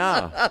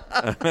 Yeah.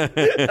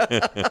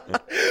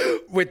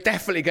 We're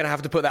definitely going to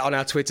have to put that on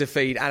our Twitter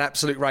feed and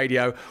Absolute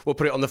Radio. We'll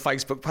put it on the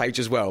Facebook page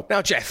as well.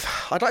 Now,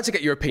 Jeff, I'd like to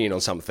get your opinion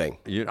on something.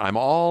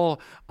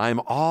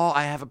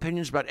 I have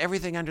opinions about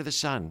everything under the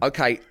sun.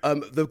 Okay,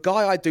 the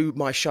guy I do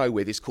my show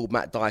with is called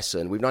Matt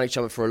Dyson. We've known each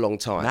other for a long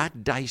time.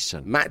 Matt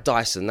Dyson. Matt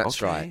Dyson,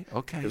 that's Okay, right.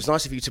 okay. It was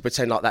nice of you to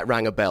pretend like that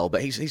rang a bell,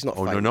 but he's not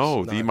Oh, famous.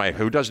 no.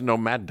 Who doesn't know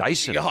Matt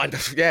Dyson?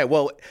 Yeah,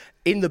 well,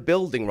 in the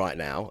building right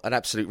now at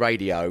Absolute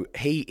Radio,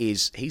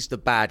 he's the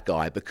bad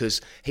guy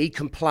because he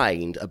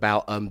complained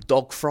about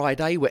Dog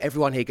Friday, where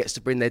everyone here gets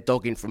to bring their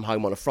dog in from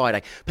home on a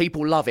Friday.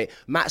 People love it.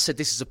 Matt said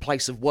this is a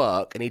place of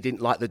work and he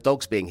didn't like the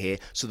dogs being here,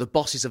 so the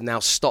bosses have now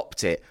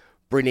stopped it,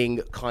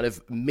 bringing kind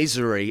of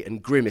misery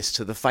and grimace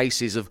to the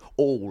faces of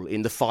all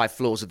in the 5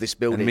 floors of this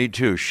building. And me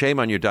too.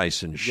 Shame on you,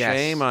 Dyson.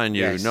 Shame on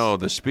you. Yes. No,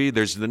 the speed.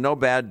 There's no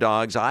bad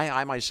dogs.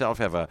 I myself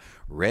have a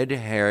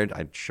red-haired.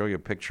 I'd show you a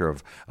picture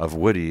of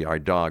Woody, our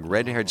dog.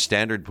 Red-haired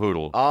standard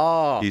poodle.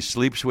 Oh. He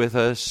sleeps with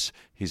us.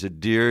 He's a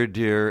dear,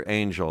 dear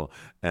angel.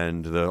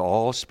 And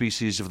all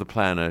species of the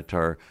planet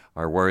are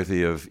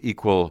worthy of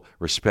equal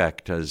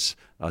respect as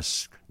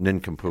us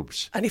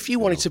nincompoops. And if you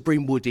wanted to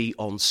bring Woody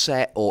on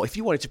set, or if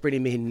you wanted to bring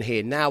him in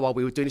here now while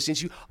we were doing this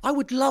interview, I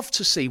would love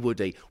to see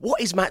Woody. What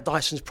is Matt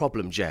Dyson's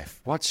problem, Jeff?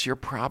 What's your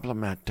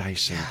problem, Matt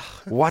Dyson?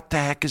 What the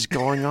heck is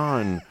going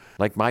on?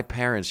 Like my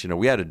parents,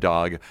 we had a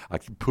dog, a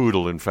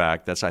poodle, in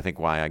fact. That's, I think,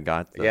 why I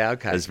got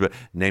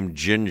named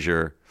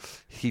Ginger.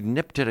 He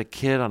nipped at a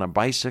kid on a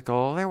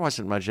bicycle. There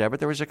wasn't much there, but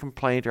there was a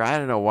complaint, or I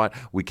don't know what.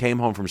 We came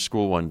home from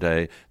school one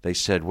day. They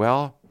said,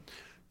 well,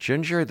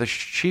 Ginger, the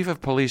chief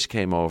of police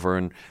came over,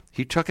 and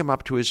he took him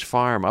up to his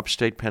farm,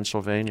 upstate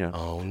Pennsylvania.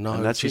 Oh, no.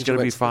 And he's going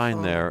to be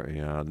fine there.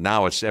 Yeah.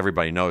 Now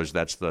everybody knows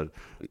that's the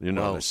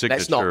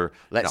signature.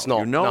 Let's not.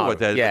 You know what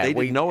that. Yeah, they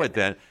didn't know it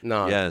then.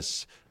 No.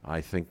 Yes.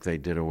 I think they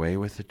did away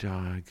with the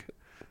dog.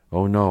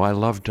 Oh no, I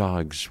love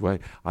dogs.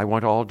 I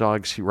want all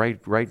dogs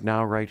right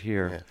now, right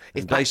here. Yeah.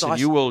 If Dyson,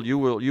 you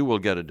will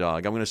get a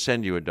dog. I'm going to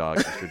send you a dog,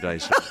 Mr.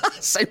 Dyson.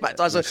 Say Matt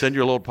Dyson. Send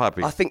you a little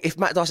puppy. I think if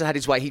Matt Dyson had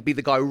his way, he'd be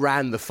the guy who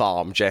ran the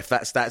farm, Jeff.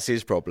 That's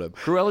his problem.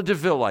 Cruella de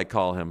Vil, I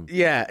call him.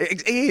 Yeah,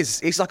 it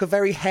is. It's like a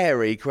very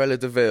hairy Cruella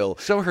de Vil.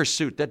 So her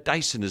suit, that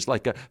Dyson is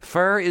like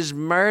fur is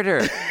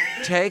murder.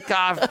 Take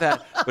off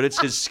that. But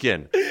it's his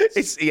skin. It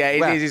is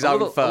his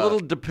own fur. A little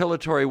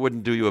depilatory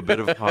wouldn't do you a bit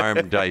of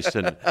harm,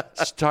 Dyson.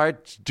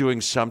 Start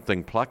doing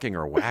something, plucking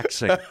or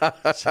waxing,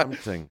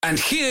 something. And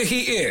here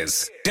he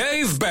is,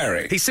 Dave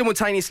Berry. He's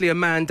simultaneously a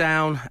man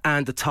down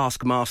and a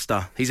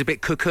taskmaster. He's a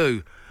bit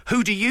cuckoo.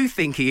 Who do you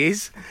think he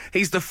is?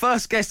 He's the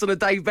first guest on the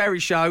Dave Berry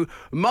Show,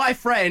 my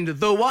friend,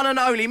 the one and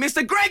only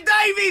Mr. Greg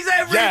Davies,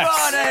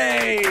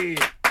 everybody!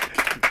 Yes.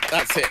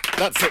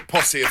 That's it,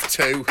 posse of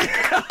 2.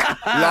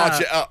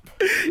 Large it up.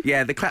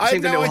 Yeah, the clap I had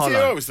seemed a no little idea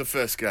hollow. I was the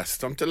first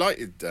guest. I'm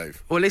delighted,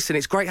 Dave. Well, listen,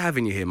 it's great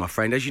having you here, my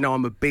friend. As you know,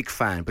 I'm a big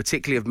fan,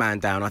 particularly of Man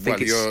Down. I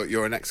think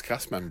you're an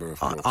ex-cast member, of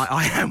course.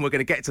 I am. We're going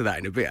to get to that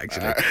in a bit,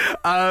 actually.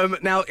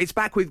 Now, it's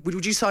back with,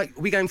 would you say, are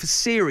we going for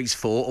Series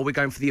 4 or are we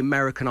going for the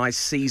Americanised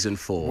Season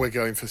 4? We're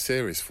going for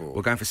Series 4.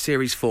 We're going for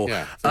Series 4.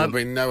 Yeah, there'll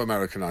be no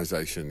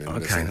Americanisation in this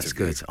interview. Okay, that's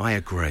good. I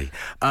agree.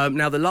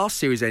 Now, the last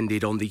series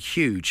ended on the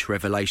huge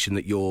revelation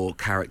that your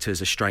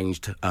character's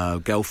estranged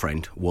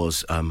girlfriend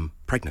was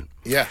pregnant.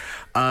 Yeah.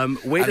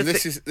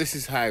 This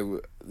is how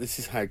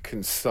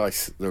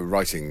concise the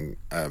writing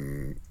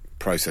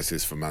process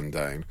is for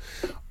Mandown.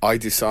 I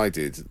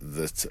decided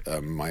that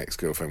my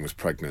ex-girlfriend was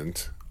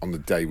pregnant on the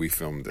day we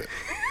filmed it.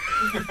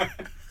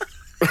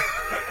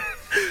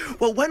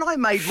 Well, when I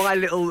made my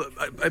little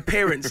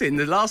appearance in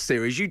the last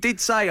series, you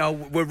did say, "Oh,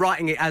 we're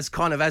writing it as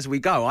kind of as we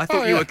go." I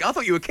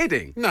thought you were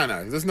kidding. No,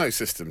 there's no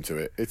system to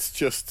it. It's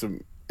just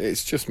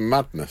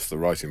madness, the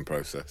writing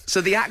process.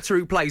 So the actor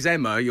who plays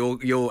Emma,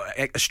 your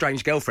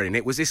estranged girlfriend in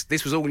it,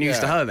 this was all news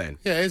to her then?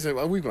 Yeah, is it?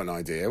 Well, we've got an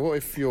idea. What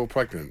if you're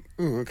pregnant?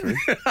 Oh, okay.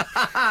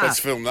 Let's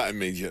film that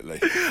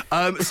immediately.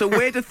 So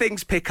where do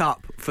things pick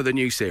up for the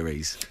new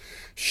series?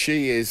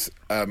 She is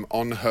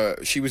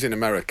she was in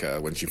America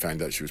when she found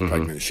out she was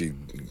pregnant. She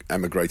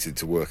emigrated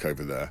to work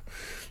over there.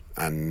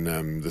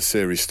 And the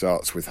series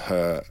starts with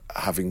her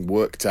having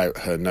worked out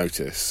her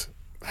notice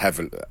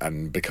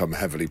and become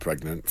heavily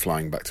pregnant,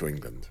 flying back to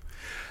England.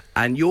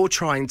 And you're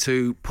trying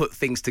to put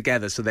things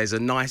together so there's a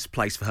nice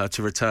place for her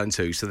to return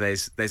to. So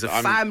there's a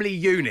family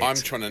unit. I'm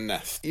trying to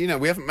nest. We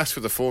haven't messed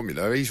with the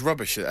formula. He's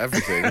rubbish at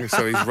everything,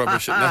 so he's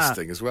rubbish at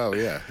nesting as well.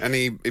 Yeah, and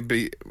he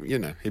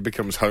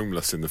becomes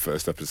homeless in the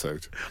first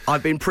episode.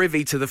 I've been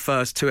privy to the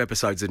first 2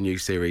 episodes of the new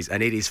series,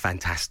 and it is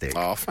fantastic.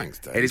 Oh, thanks,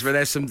 Dave. It is.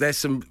 There's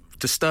some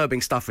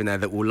disturbing stuff in there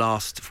that will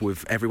last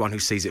with everyone who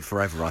sees it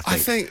forever. I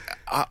think.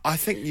 I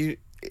think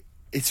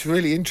it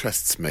really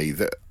interests me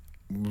that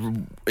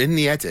in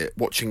the edit,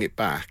 watching it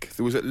back,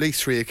 there was at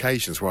least 3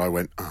 occasions where I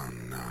went, "Oh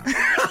no,"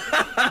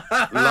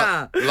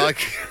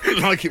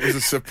 like it was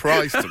a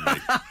surprise to me.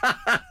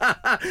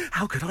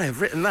 How could I have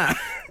written that?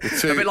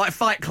 A bit like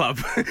Fight Club.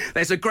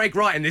 There's a Greg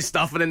writing this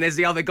stuff, and then there's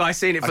the other guy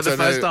seeing it for the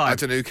first time. I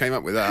don't know who came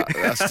up with that.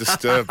 That's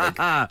disturbing.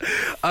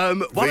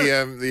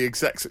 The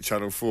execs at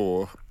Channel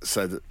 4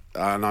 said,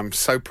 and I'm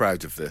so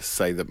proud of this,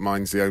 say that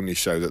mine's the only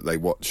show that they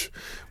watch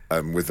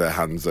with their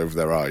hands over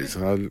their eyes.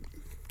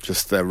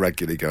 They're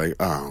regularly going,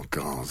 oh,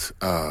 God,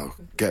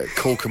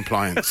 call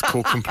compliance,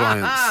 call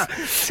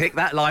compliance. Tick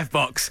that life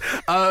box.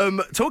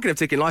 Talking of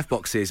ticking life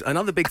boxes,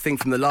 another big thing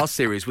from the last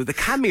series were the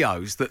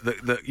cameos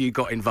that you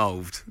got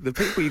involved. The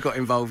people you got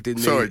involved in.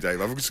 Sorry,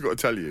 Dave, I've just got to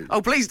tell you.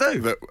 Oh, please do.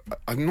 That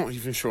I'm not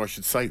even sure I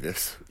should say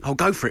this. Oh,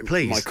 go for it,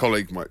 please. My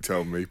colleague might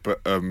tell me, but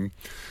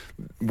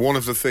one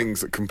of the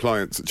things that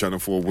compliance at Channel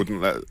 4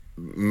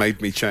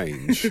 made me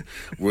change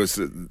was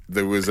that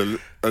there was a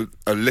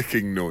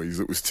licking noise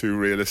that was too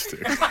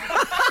realistic.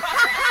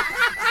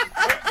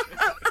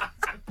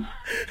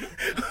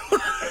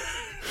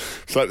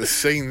 It's like the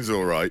scene's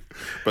all right,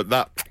 but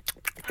that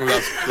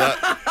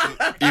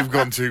you've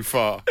gone too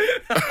far.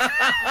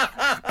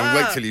 And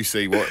wait till you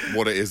see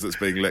what it is that's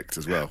being licked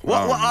as well.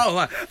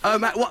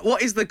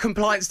 What is the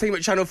compliance team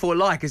at Channel 4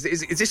 like? Is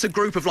this a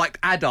group of like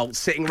adults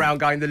sitting around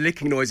going, the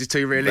licking noise is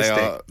too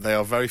realistic? They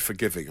are very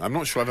forgiving. I'm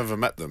not sure I've ever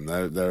met them.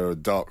 They're a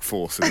dark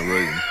force in the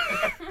room.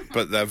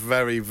 But they're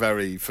very,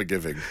 very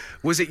forgiving.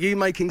 Was it you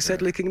making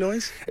said licking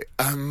noise?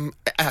 I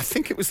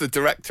think it was the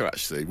director,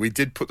 actually. We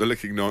did put the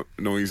licking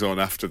noise on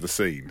after the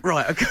scene.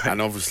 Right, okay.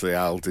 And obviously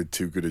Al did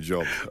too good a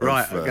job of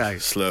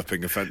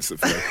slurping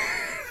offensively.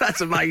 That's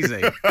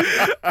amazing.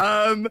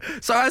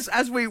 So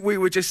as we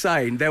were just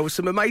saying, there were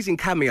some amazing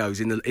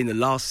cameos in the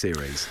last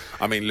series.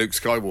 I mean, Luke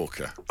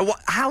Skywalker.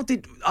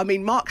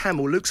 Mark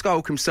Hamill, Luke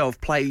Skywalker himself,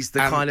 plays the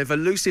kind of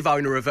elusive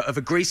owner of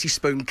a greasy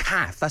spoon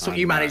calf. That's what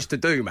you managed to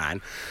do,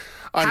 man.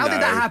 How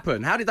did that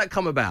happen? How did that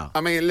come about?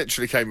 I mean, it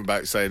literally came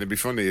about saying it'd be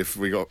funny if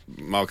we got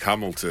Mark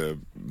Hamill to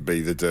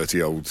be the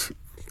dirty old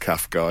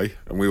calf guy,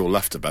 and we all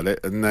laughed about it.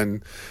 And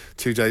then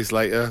 2 days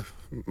later,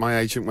 my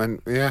agent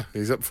went, yeah,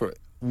 he's up for it.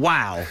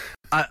 Wow.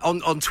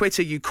 On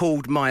Twitter, you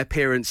called my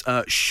appearance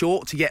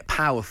short yet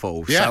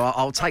powerful, so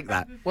I'll take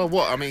that. Well,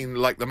 what? I mean,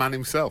 like the man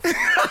himself.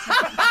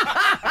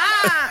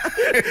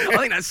 I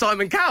think that's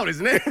Simon Cowell,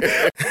 isn't it?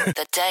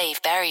 The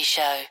Dave Berry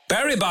Show.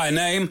 Berry by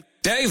name,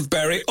 Dave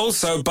Berry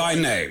also by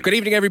name. Good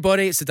evening,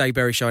 everybody. It's the Dave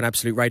Berry Show on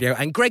Absolute Radio,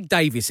 and Greg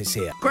Davies is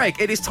here.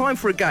 Greg, it is time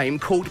for a game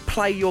called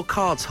Play Your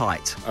Cards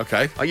Height.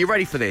 Okay. Are you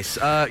ready for this?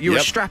 You're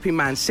a strapping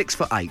man,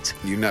 6'8".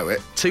 You know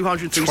it.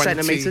 203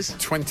 centimetres.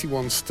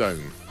 21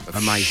 stone of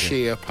amazing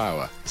sheer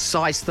power.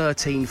 Size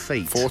 13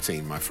 feet.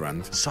 14, my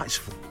friend. Size...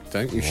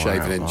 Don't you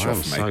shave an inch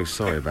off me. I'm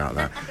so sorry about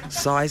that.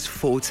 Size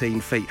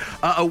 14 feet.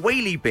 A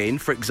wheelie bin,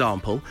 for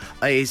example,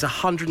 is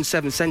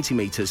 107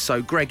 centimetres.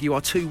 So, Greg, you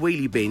are 2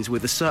 wheelie bins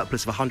with a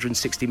surplus of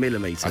 160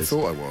 millimetres. I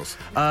thought I was.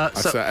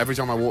 So every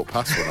time I walked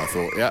past one, I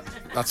thought, yeah,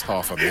 that's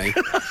half of me.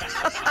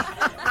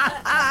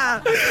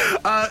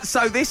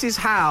 So this is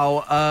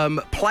how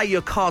Play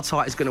Your Cards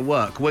Height is going to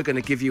work. We're going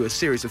to give you a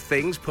series of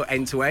things put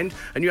end to end,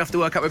 and you have to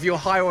work out if you're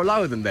higher or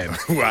lower than them.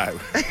 Wow.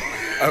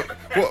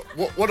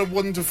 What a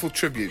wonderful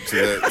tribute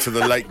to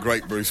the late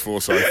great Bruce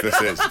Forsyth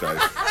this is, Dave.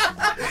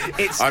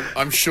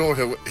 I'm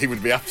sure he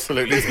would be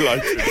absolutely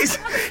delighted.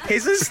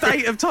 His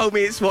estate have told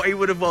me it's what he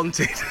would have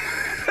wanted.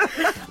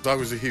 I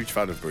was a huge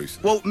fan of Bruce.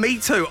 Well, me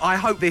too. I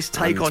hope this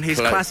take on his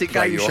classic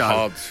game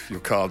show. Your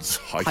cards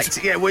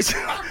height. Yeah,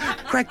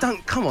 Greg,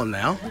 don't come on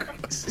now.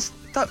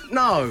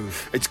 No.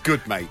 It's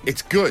good, mate.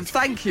 It's good.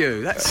 Thank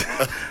you.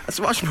 That's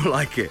much more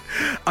like it.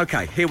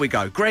 Okay, here we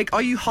go. Greg,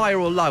 are you higher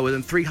or lower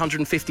than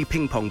 350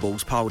 ping pong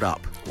balls piled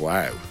up?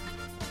 Wow.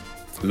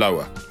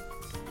 Lower.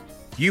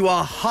 You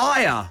are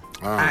higher.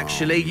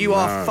 Actually, you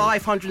are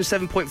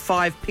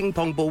 507.5 ping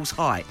pong balls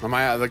high. Am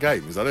I out of the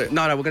game? Is that it?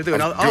 No, we're going to do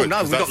another. Oh,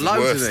 no, we've got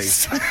loads of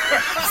these.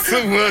 It's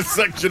the worst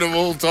section of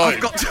all time.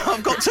 I've got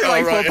two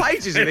A4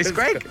 pages in this,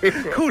 Greg.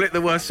 Call it the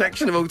worst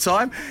section of all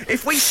time.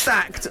 If we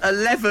stacked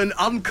 11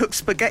 uncooked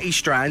spaghetti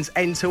strands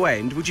end to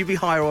end, would you be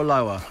higher or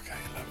lower? Okay,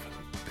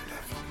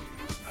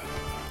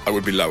 I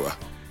would be lower.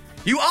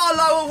 You are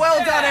lower.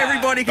 Well done,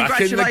 everybody.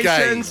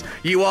 Congratulations.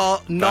 You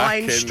are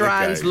 9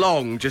 strands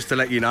long, just to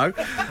let you know.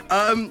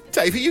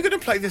 Dave, are you going to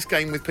play this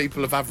game with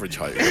people of average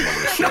height?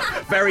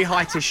 Very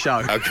heightish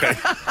show. Okay.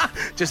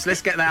 Just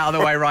let's get that out of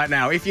the way right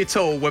now. If you're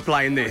tall, we're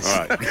playing this.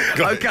 All right.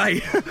 Okay.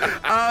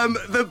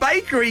 The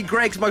bakery,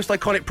 Greg's most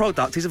iconic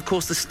product, is, of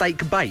course, the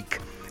steak bake.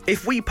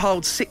 If we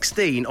piled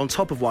 16 on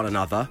top of one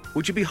another,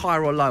 would you be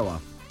higher or lower?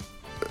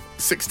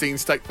 16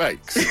 steak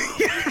bakes.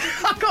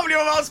 I can't believe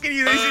I'm asking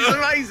you this. It's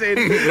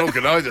amazing. Nor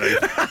can I do.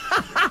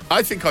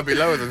 I think I'd be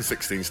lower than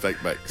 16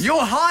 steak bakes.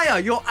 You're higher.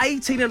 You're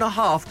 18 and a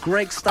half.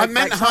 Greg steak bakes. I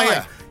meant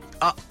higher.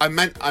 I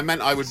meant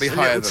I would be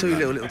higher than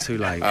that. Little too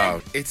late.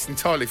 Oh, it's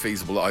entirely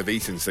feasible that I've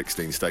eaten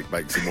 16 steak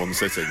bakes in one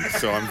sitting,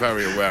 so I'm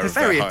very aware of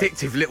that. They're very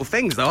addictive little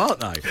things, though, aren't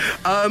they?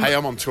 Hey,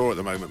 I'm on tour at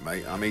the moment,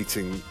 mate. I'm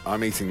eating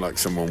like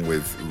someone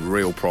with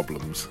real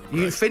problems.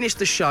 You finished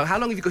the show. How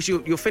long have you got?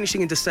 You're finishing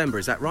in December,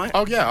 is that right?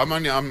 Oh yeah,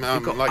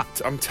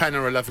 I'm 10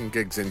 or 11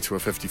 gigs into a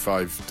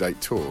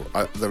 55-date tour.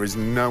 There is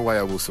no way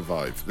I will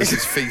survive. This is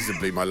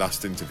feasibly my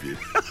last interview.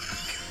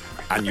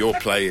 and you're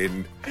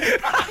playing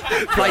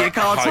Play Your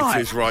Cards Height High.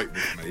 Is Right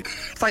with me.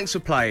 Thanks for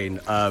playing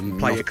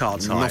Play Your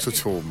Cards High. Not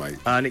at all, mate.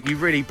 And you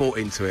really bought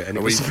into it, and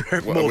it was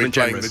Are more we than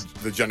playing generous.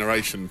 the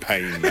generation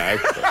pain now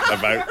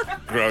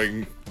about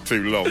growing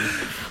too long?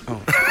 A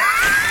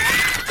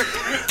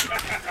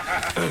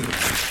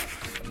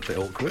bit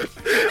awkward.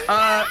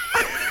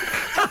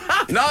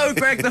 No,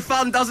 Greg, the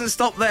fun doesn't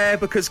stop there,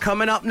 because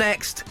coming up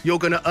next, you're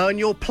going to earn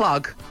your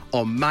plug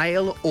on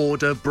mail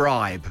order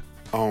bribe.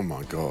 Oh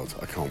my God,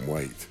 I can't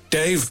wait.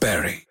 Dave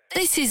Berry.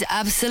 This is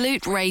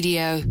Absolute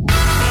Radio.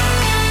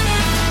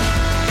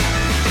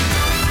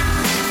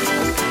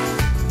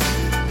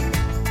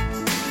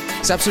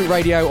 It's Absolute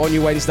Radio on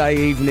your Wednesday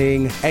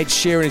evening. Ed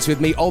Sheeran is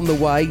with me on the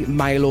way,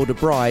 mail order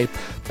bribe.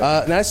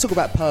 Now let's talk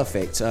about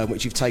Perfect,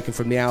 which you've taken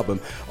from the album.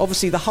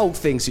 Obviously, the whole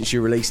thing since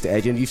you released it,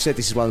 Ed, and you've said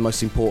this is one of the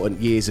most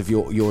important years of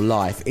your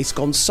life. It's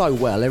gone so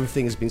well.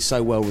 Everything has been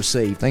so well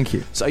received. Thank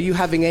you. So are you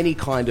having any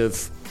kind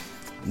of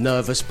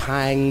nervous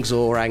pangs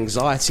or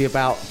anxiety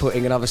about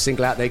putting another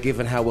single out there,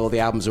 given how well the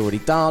album's already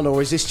done?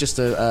 Or is this just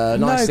a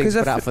nice thing to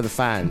put out for the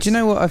fans? Do you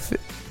know what? I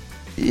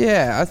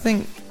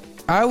think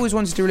I always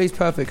wanted to release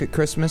Perfect at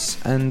Christmas,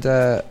 and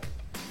that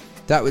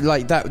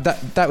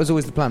was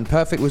always the plan.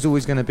 Perfect was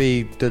always going to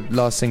be the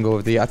last single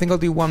of the year. I think I'll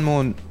do one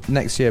more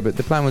next year, but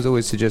the plan was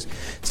always to just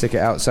stick it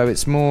out. So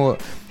it's more,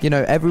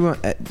 everyone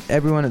at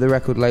the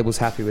record label's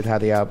happy with how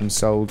the album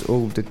sold.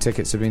 All the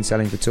tickets have been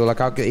selling for tour.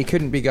 It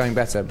couldn't be going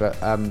better, but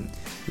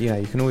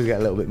you can always get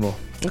a little bit more.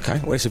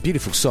 Okay, well, it's a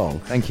beautiful song.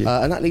 Thank you.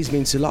 And that leads me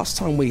into last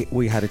time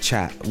we had a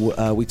chat,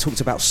 we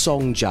talked about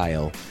Song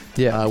Jail,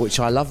 which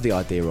I love the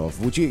idea of.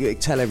 Would you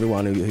tell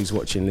everyone who's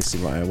watching,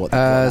 listening right now what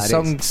that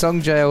is?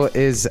 Song Jail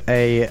is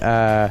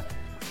a...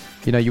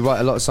 you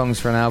write a lot of songs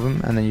for an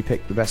album, and then you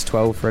pick the best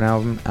 12 for an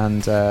album,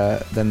 and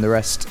then the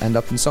rest end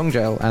up in Song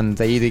Jail, and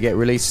they either get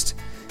released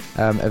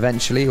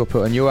eventually or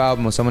put on your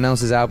album or someone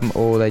else's album,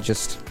 or they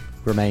just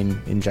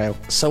remain in jail.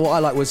 So what I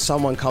like was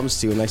someone comes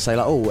to you and they say,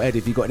 like, oh, Ed,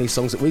 have you got any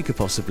songs that we could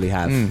possibly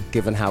have,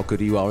 given how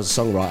good you are as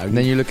a songwriter? And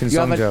then you look in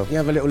Song Jail. You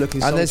have a little look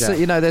in and Song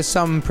Jail. There's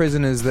some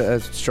prisoners that are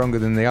stronger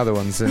than the other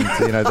ones, and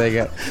they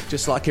get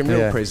just like in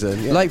real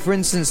prison. Yeah. Like, for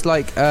instance,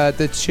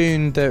 the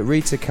tune that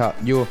Rita cut,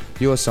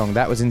 your song,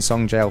 that was in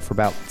Song Jail for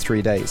about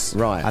 3 days.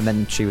 Right. And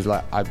then she was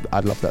like,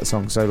 I'd love that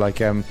song. So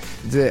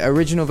the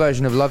original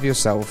version of Love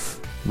Yourself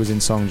was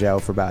in Song Jail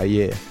for about a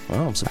year.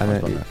 Oh, I'm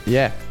surprised by that.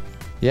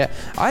 Yeah,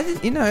 I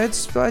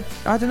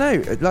don't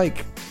know.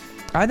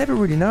 I never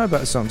really know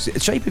about songs.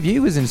 Shape of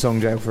You was in Song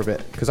Jail for a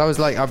bit, because I was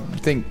like, I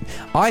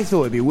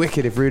thought it'd be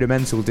wicked if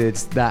Rudimental did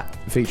that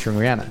featuring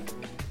Rihanna.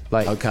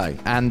 Okay,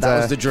 and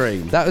that was the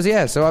dream. That was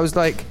So I was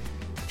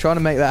trying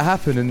to make that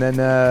happen, and then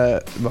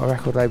my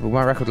record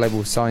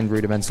label signed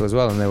Rudimental as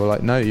well, and they were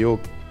like, no, you're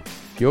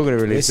going to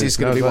release this. This is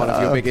going to be one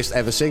of your biggest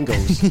ever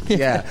singles.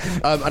 Yeah.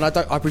 And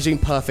I presume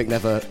Perfect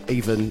never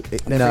even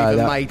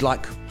made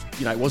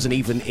it wasn't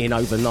even in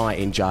overnight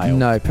in jail.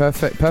 No,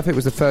 Perfect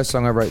was the first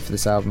song I wrote for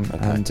this album,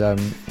 and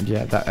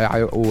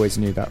I always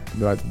knew that.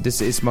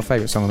 This is my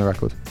favourite song on the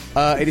record.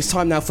 It is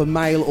time now for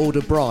mail order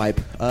bribe.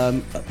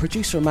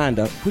 Producer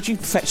Amanda, would you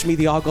fetch me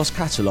the Argos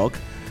catalogue?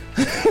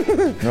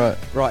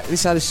 Right. This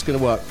is how this is going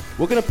to work.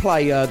 We're going to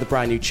play the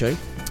brand new tune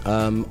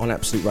on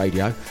Absolute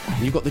Radio.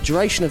 And you've got the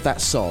duration of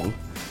that song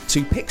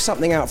to pick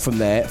something out from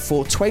there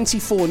for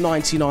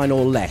 $24.99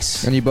 or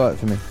less. And you buy it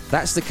for me?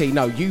 That's the key.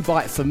 No, you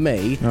buy it for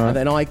me, and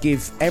then I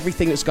give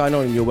everything that's going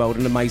on in your world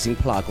an amazing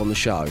plug on the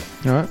show.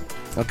 All right.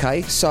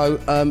 Okay, so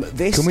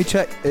this... Can we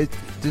check...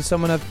 does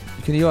someone have...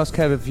 Can you ask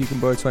Kev if you can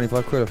borrow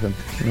 25 quid off him?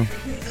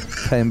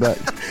 Pay him back.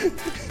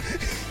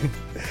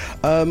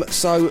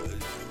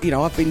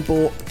 I've been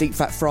bought deep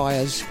fat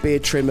fryers,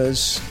 beard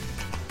trimmers.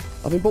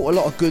 I've been bought a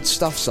lot of good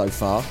stuff so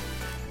far.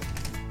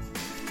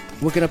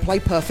 We're going to play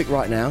Perfect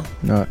right now.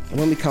 Right. And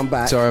when we come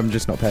back... Sorry, I'm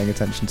just not paying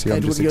attention to you.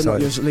 I'm just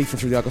excited. You're leafing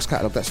through the Argos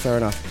catalogue. That's fair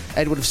enough.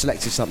 Ed would have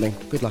selected something.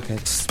 Good luck,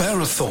 Ed. Spare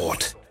a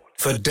thought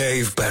for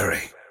Dave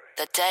Berry.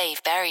 The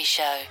Dave Berry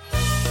Show.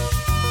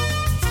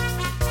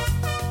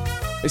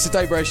 It's the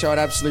Dave Berry Show on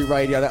Absolute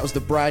Radio. That was the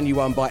brand new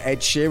one by Ed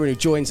Sheeran, who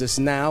joins us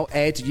now.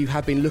 Ed, you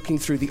have been looking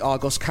through the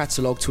Argos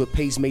catalogue to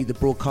appease me, the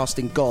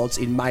broadcasting gods,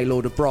 in mail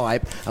order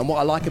bribe. And what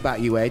I like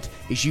about you, Ed,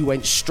 is you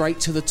went straight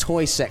to the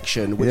toy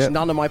section, which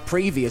none of my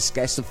previous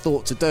guests have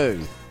thought to do.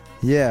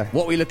 Yeah.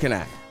 What are we looking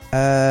at?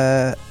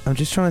 I'm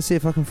just trying to see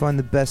if I can find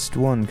the best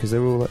one, because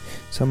they're all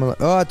some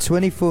are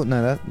 24.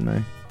 No.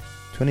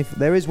 20,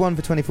 there is one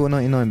for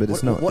 $24.99, but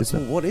it's not.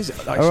 What is it?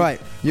 Actually, all right,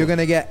 you're going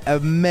to get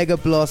a mega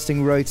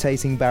blasting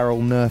rotating barrel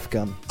Nerf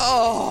gun.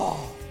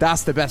 Oh!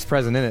 That's the best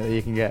present, isn't it, that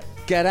you can get?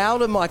 Get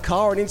out of my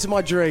car and into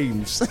my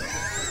dreams.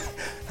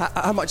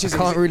 How much is it?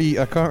 I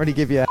can't really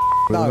give you a at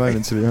the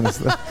moment, to be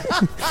honest.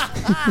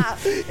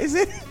 Is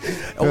it?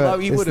 Although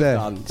you would have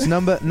done. It's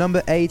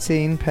number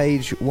 18,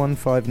 page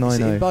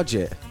 1590. Is it in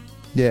budget?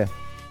 Yeah.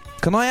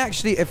 Can I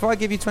actually, if I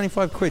give you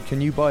 25 quid,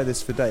 can you buy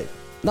this for Dave?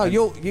 No,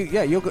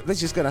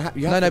 this is going to happen.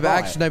 But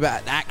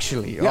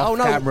actually, off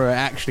camera, it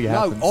actually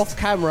happens. No, off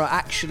camera,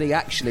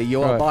 actually,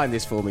 you are buying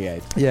this for me,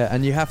 Ed. Yeah,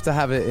 and you have to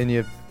have it in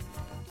your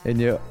in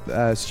your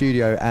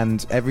studio,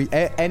 and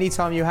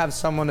anytime you have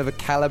someone of a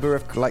caliber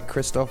of like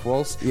Christoph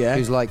Waltz,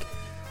 who's like,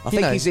 I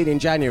think he's in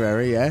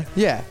January, yeah?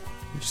 Yeah.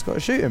 You just got to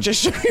shoot him.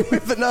 Just shoot him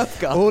with the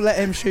Nerf gun. Or let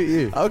him shoot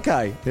you.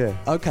 Okay. Yeah.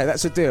 Okay,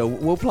 that's a deal.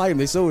 We'll play him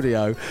this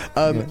audio.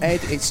 Ed,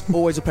 it's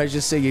always a pleasure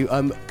to see you.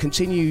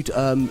 Continued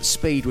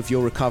speed with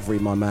your recovery,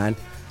 my man.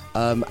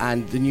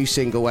 And the new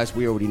single, as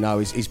we already know,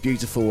 is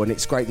beautiful, and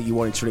it's great that you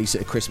wanted to release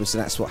it at Christmas,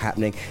 and that's what's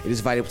happening. It is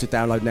available to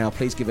download now.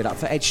 Please give it up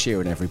for Ed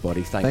Sheeran,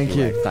 everybody. Thank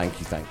you. Ed. Thank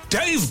you.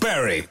 Dave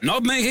Berry,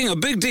 not making a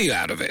big deal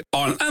out of it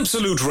on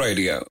Absolute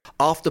Radio.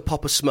 After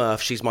Papa Smurf,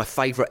 she's my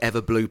favourite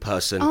ever blue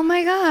person. Oh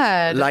my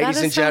God.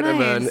 Ladies and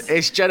gentlemen,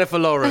 it's Jennifer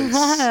Lawrence.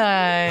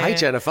 Hi. Hey,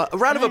 Jennifer. A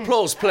round of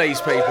applause, please,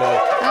 people.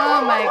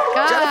 Oh my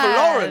God. Jennifer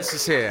Lawrence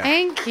is here.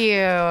 Thank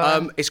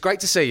you. It's great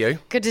to see you.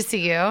 Good to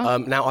see you.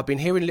 Now, I've been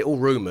hearing little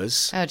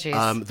rumours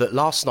that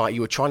last night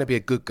you were trying to be a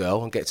good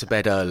girl and get to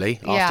bed early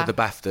after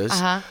the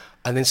BAFTAs.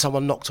 And then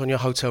someone knocked on your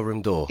hotel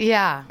room door.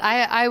 Yeah,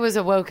 I was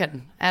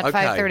awoken at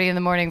 5:30 in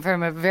the morning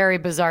from a very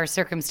bizarre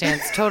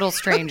circumstance. Total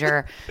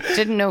stranger.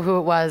 Didn't know who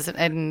it was,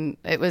 and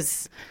it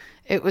was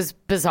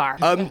bizarre.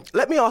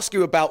 Let me ask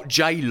you about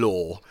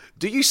J-Law.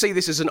 Do you see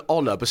this as an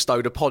honour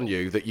bestowed upon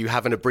you that you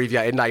have an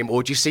abbreviated name,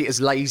 or do you see it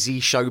as lazy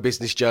show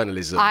business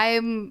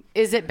journalism?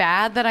 Is it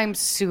bad that I'm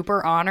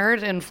super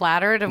honoured and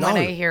flattered, and when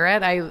I hear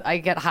it, I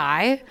get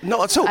high?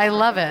 Not at all. I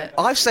love it.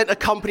 I've sent a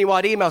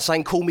company-wide email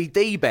saying, call me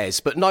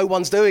D-Bez, but no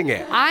one's doing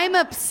it. I'm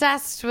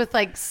obsessed with,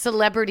 like,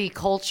 celebrity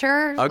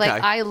culture. Okay.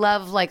 Like, I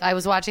love, like, I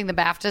was watching the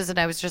BAFTAs, and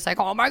I was just like,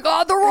 oh, my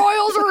God, the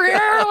Royals are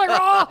here! Like,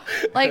 oh!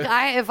 Like,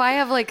 if I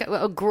have, like,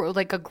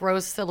 a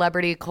gross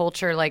celebrity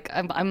culture, like,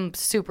 I'm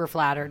super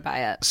flattered by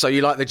it. So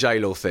you like the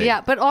J-Law thing?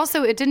 Yeah, but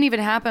also it didn't even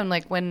happen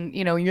like when,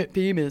 you get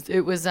famous.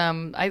 It was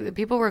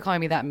people were calling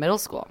me that in middle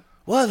school.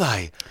 Were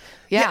they?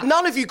 Yeah.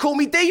 None of you call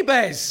me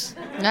D-Bez.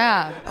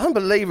 Yeah.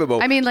 Unbelievable.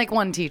 I mean, like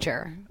one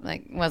teacher,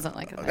 like wasn't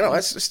like a thing. No,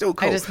 that's still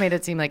cool. I just made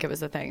it seem like it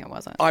was a thing. It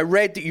wasn't. I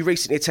read that you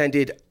recently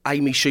attended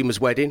Amy Schumer's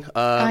wedding.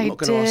 I'm not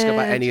going to ask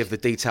about any of the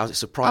details.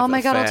 It's a private affair. Oh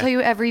my God, I'll tell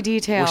you every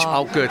detail.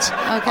 Good. Okay.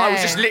 I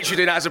was just literally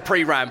doing that as a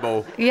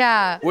pre-ramble.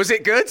 Yeah. Was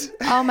it good?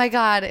 Oh my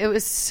God, it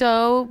was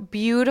so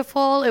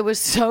beautiful. It was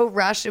so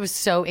rushed. It was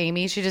so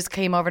Amy. She just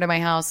came over to my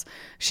house.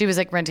 She was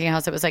like renting a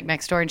house that was like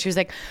next door, and she was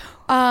like,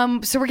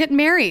 so we're getting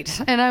married.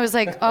 And I was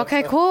like,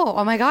 okay, cool.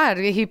 Oh my God,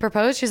 he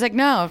proposed? She's like,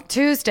 no,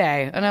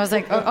 Tuesday. And I was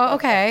like, oh,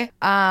 okay.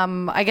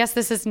 I guess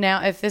this is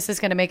now, if this is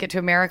going to make it to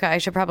America, I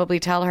should probably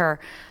tell her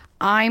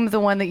I'm the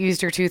one that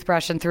used your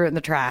toothbrush and threw it in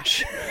the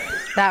trash.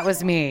 That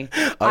was me.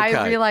 Okay.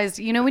 I realized,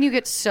 when you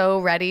get so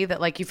ready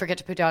that like you forget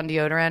to put down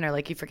deodorant, or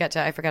like I forgot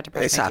to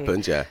brush It's my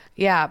happened, teeth. yeah.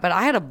 Yeah, but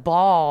I had a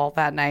ball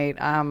that night.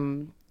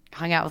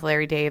 Hung out with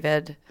Larry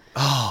David.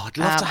 Oh, I'd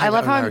love to hang I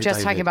love out how with I'm just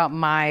Larry talking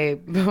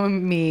David. about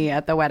me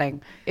at the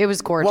wedding. It was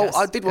gorgeous. Well,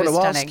 I did want to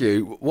ask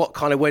you, what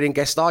kind of wedding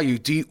guest are you?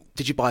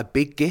 Did you buy a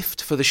big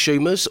gift for the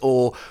Schumers,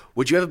 or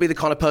would you ever be the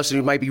kind of person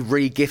who maybe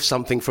re-gift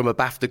something from a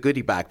BAFTA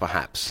goodie bag,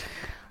 perhaps?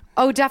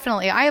 Oh,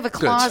 definitely. I have a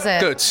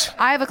closet. Good.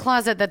 I have a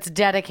closet that's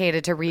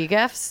dedicated to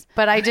re-gifts,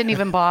 but I didn't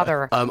even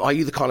bother. Are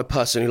you the kind of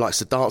person who likes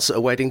to dance at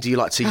a wedding? Do you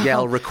like to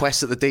yell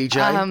requests at the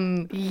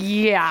DJ?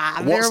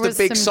 Yeah. What's the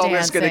big song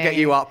that's going to get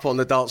you up on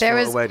the dance floor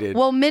at a wedding?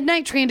 Well,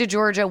 Midnight Train to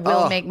Georgia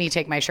will make me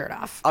take my shirt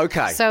off.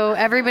 Okay. So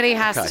everybody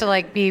has to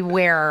like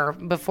beware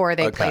before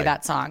they play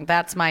that song.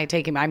 That's I'm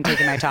taking my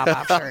top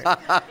off shirt.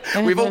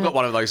 We've all got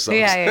one of those songs.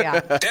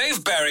 Yeah.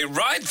 Dave Berry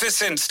right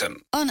this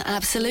instant. On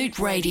Absolute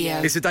Radio.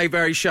 It's the Dave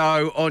Berry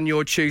Show on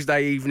your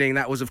Tuesday evening.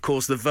 That was, of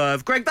course, The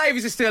Verve. Greg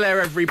Davies is still here,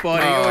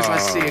 everybody. Always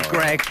nice to see you,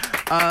 Greg.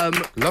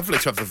 Lovely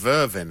to have the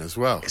Verve in as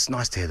well. It's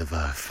nice to hear The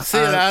Verve. See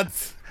you,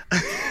 lads.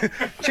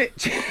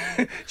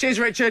 Cheers,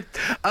 Richard.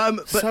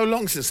 So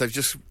long since they've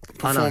just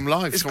performed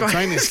live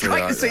spontaneously. It's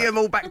great to see them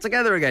all back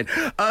together again.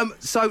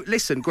 So,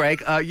 listen,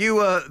 Greg, you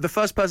were the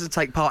first person to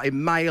take part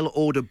in Mail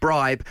Order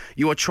Bribe.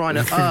 You are trying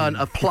to earn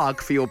a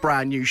plug for your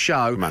brand new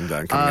show. Man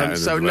down, coming out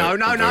so,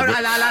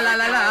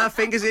 no.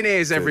 Fingers in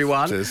ears,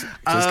 everyone. Cheers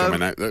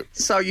coming out, though.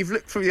 So, you've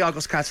looked through the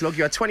Argos catalogue.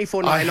 You had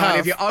 $24.99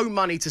 of your own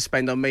money to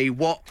spend on me.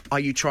 What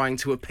are you trying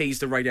to appease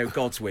the radio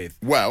gods with?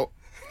 Well,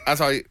 as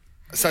I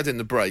said in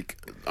the break,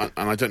 and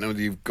I don't know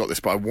whether you've got this,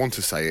 but I want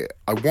to say it.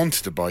 I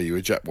wanted to buy you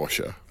a jet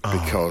washer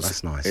because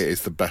that's nice. It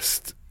is the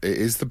best. It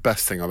is the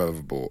best thing I've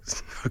ever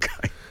bought.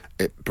 Okay.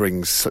 It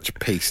brings such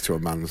peace to a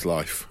man's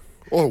life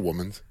or a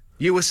woman's.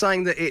 You were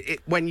saying that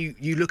when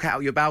you look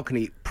out your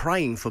balcony,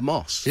 praying for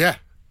moss. Yeah,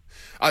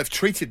 I've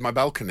treated my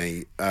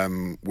balcony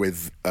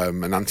with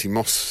an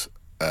anti-moss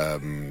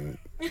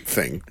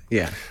thing.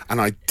 Yeah.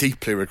 And I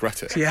deeply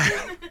regret it. Yeah.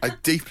 I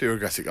deeply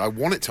regret it. I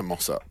want it to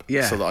moss up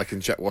so that I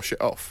can jet wash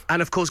it off.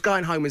 And of course,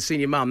 going home and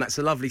seeing your mum, that's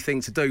a lovely thing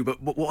to do, but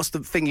what's the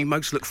thing you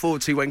most look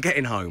forward to when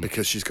getting home?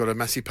 Because she's got a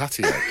messy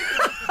patio.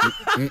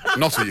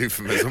 Not a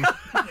euphemism.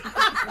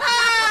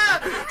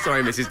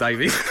 Sorry, Mrs.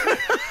 Davies.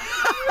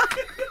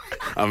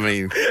 I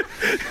mean,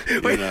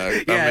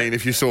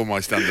 if you saw my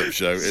stand-up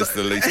show, it's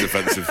the least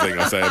offensive thing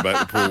I say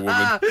about the poor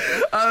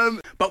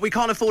woman. But we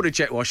can't afford a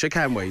jet washer,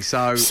 can we?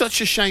 So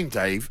such a shame,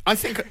 Dave. I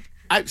think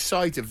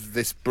outside of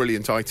this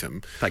brilliant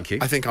item, Thank you.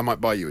 I think I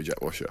might buy you a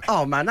jet washer.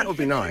 Oh, man, that would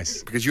be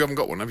nice. Because you haven't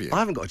got one, have you? I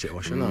haven't got a jet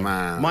washer, no.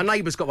 Man. My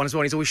neighbour's got one as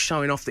well. He's always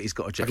showing off that he's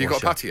got a jet washer. Have you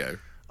got a patio?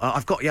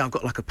 I've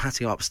got like a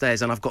patio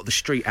upstairs, and I've got the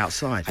street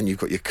outside. And you've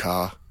got your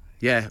car?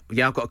 Yeah,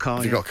 I've got a car.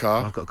 Have you got a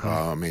car? I've got a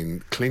car. Oh, I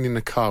mean, cleaning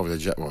the car with a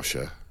jet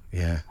washer.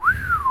 Yeah.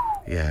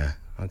 Yeah.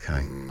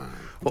 Okay.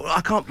 Well,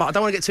 I can't. But I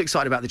don't want to get too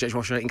excited about the jet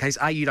washer in case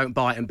A, you don't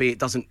buy it, and B,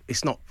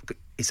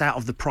 it's out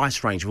of the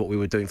price range of what we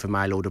were doing for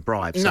mail order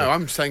bribes. No,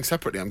 I'm saying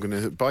separately. I'm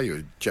going to buy you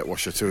a jet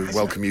washer to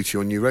welcome you to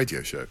your new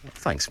radio show.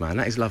 Thanks, man.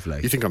 That is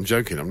lovely. You think I'm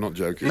joking? I'm not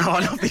joking. No, I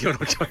love that you're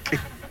not joking.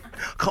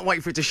 Can't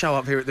wait for it to show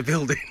up here at the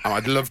building. Oh,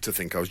 I'd love to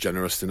think I was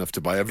generous enough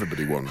to buy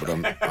everybody one, but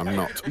I'm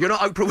not. You're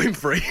not Oprah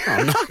Winfrey.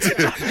 I'm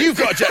not. You've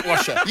got a jet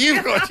washer.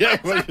 You've got a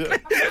jet washer.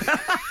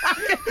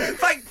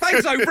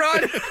 Thanks,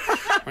 Oprah.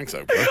 Thanks,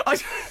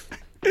 Oprah.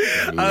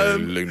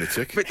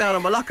 Lunatic. A bit down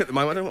on my luck at the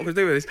moment. I don't know what I'm going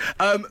to do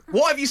with this.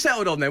 What have you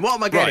settled on then? What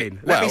am I getting?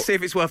 Right, Let me well, see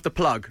if it's worth the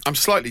plug. I'm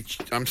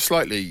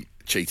slightly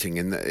cheating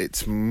in that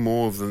it's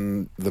more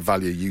than the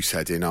value you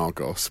said in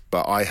Argos,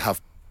 but I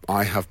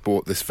have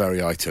bought this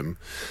very item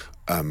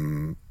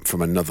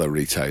from another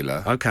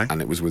retailer. Okay.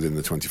 And it was within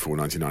the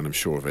 $24.99, I'm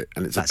sure of it.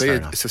 And it's That's a fair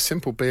beard. enough. It's a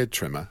simple beard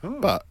trimmer.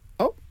 But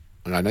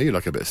and I know you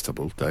like a bit of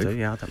stubble, Dave.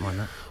 Yeah, I don't mind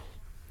that.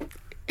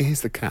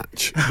 Here's the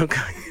catch.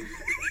 Okay.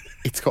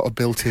 It's got a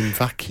built-in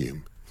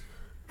vacuum.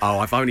 Oh,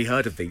 I've only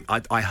heard of the.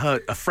 I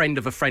heard a friend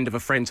of a friend of a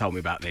friend told me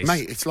about this.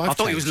 Mate, it's life-changing. I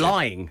thought he was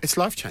lying. It's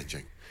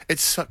life-changing. It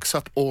sucks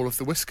up all of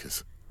the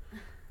whiskers.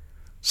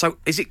 So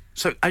is it?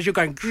 So as you're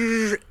going,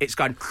 it's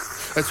going.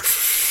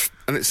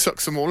 And it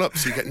sucks them all up,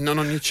 so you get none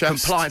on your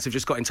chest. Compliance have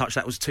just got in touch.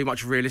 That was too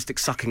much realistic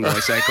sucking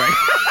noise there, Greg.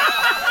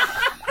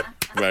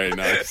 Very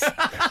nice.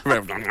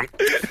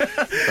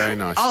 Very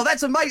nice. Oh,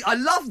 that's amazing. I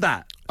love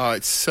that. Oh,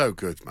 it's so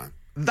good, man.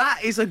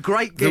 That is a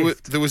great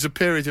gift. There was a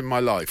period in my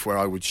life where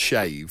I would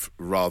shave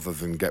rather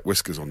than get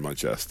whiskers on my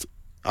chest.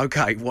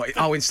 Okay. What?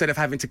 Oh, instead of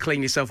having to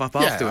clean yourself up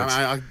afterwards.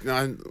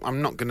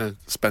 I'm not going to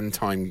spend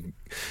time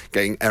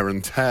getting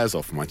errant hairs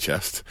off my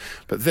chest,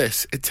 but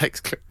this it takes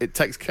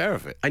care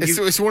of it. And it's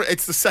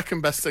the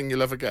second best thing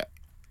you'll ever get.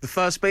 The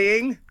first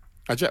being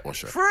a jet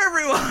washer for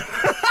everyone.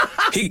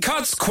 He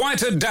cuts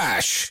quite a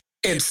dash.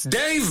 It's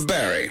Dave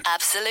Berry.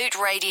 Absolute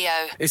Radio.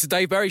 It's the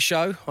Dave Berry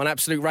Show on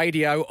Absolute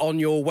Radio on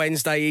your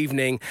Wednesday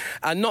evening.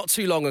 And not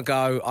too long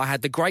ago, I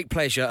had the great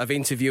pleasure of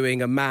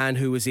interviewing a man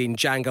who was in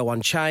Django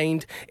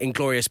Unchained,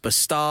 Inglourious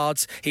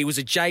Bastards. He was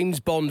a James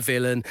Bond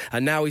villain,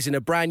 and now he's in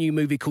a brand new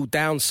movie called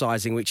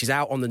Downsizing, which is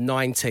out on the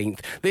 19th.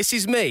 This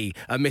is me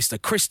and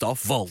Mr.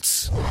 Christoph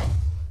Waltz.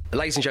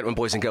 Ladies and gentlemen,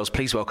 boys and girls,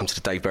 please welcome to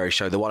the Dave Berry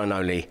Show, the one and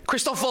only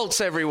Christoph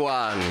Waltz,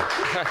 everyone.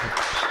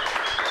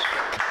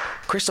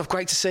 Christoph,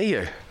 great to see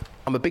you.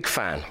 I'm a big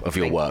fan of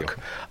your work,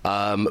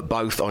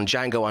 both on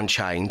Django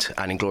Unchained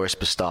and Inglourious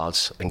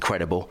Bastards,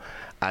 incredible.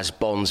 As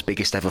Bond's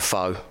biggest ever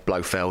foe,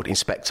 Blofeld,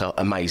 Inspector,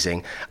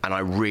 amazing. And I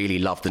really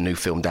love the new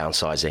film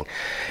Downsizing.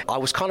 I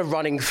was kind of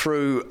running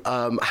through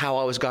how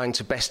I was going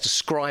to best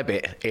describe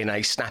it in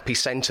a snappy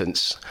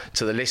sentence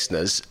to the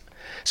listeners.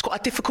 It's quite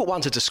a difficult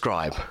one to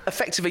describe.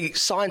 Effectively,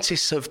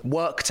 scientists have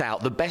worked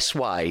out the best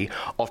way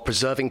of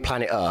preserving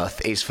planet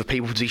Earth is for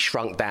people to be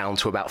shrunk down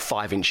to about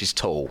 5 inches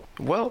tall.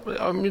 Well,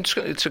 I mean,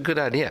 it's a good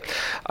idea.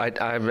 I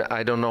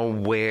don't know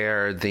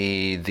where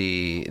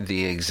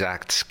the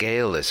exact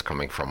scale is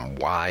coming from.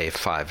 Why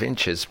 5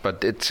 inches?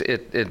 But it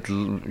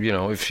you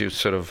know, if you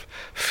sort of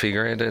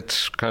figure it,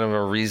 it's kind of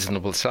a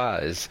reasonable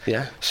size.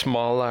 Yeah.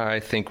 Smaller, I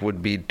think,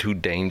 would be too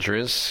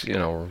dangerous. You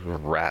know,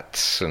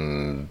 rats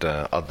and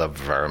other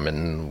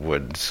vermin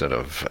would sort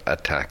of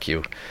attack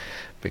you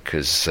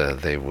because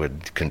they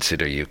would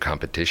consider you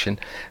competition.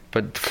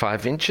 But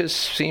 5 inches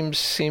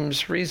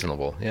seems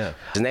reasonable, yeah.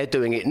 And they're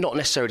doing it not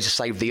necessarily to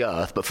save the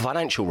Earth, but for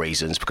financial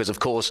reasons, because, of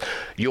course,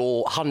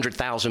 your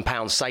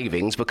 £100,000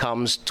 savings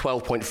becomes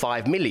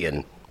 £12.5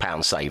 million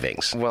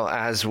savings. Well,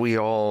 as we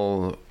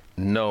all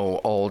know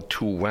all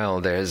too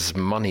well, there's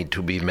money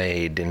to be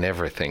made in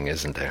everything,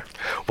 isn't there?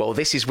 Well,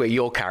 this is where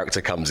your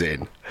character comes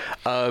in.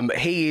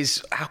 He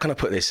is, how can I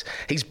put this?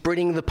 He's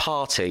bringing the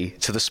party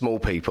to the small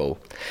people.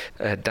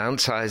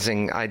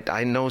 Downsizing,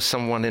 I know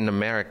someone in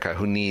America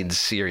who needs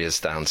serious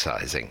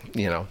downsizing,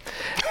 you know.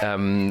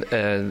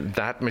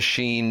 That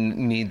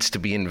machine needs to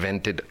be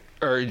invented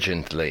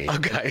urgently,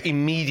 okay,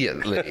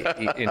 immediately,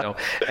 you know,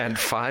 and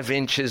 5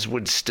 inches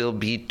would still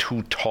be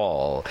too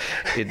tall.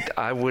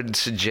 I would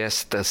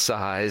suggest a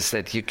size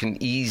that you can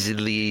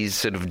easily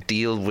sort of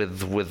deal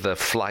with a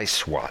fly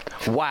swat.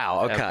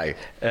 Wow. Okay.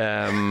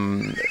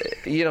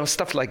 You know,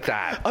 stuff like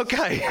that.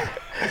 Okay.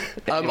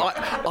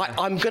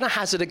 I'm going to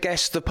hazard a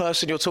guess. The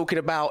person you're talking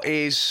about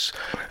has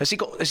he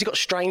got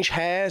strange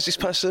hair? Is this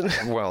person?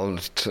 Well,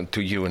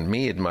 to you and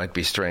me, it might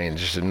be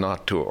strange.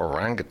 Not to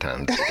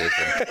orangutans.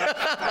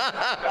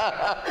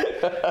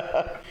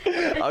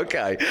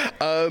 Okay.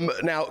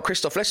 Now,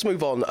 Christoph, let's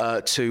move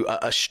on to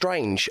a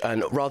strange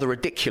and rather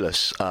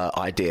ridiculous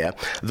idea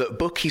that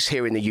bookies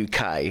here in the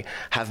UK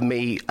have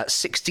me at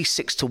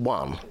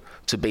 66-1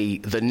 to be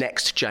the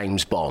next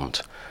James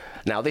Bond.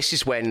 Now, this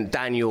is when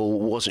Daniel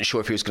wasn't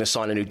sure if he was going to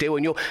sign a new deal,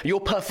 and you're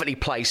perfectly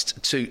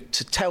placed to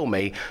tell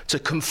me, to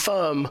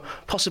confirm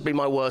possibly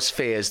my worst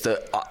fears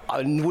that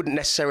I wouldn't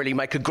necessarily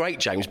make a great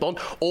James Bond,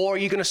 or are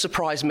you going to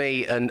surprise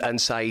me and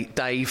say,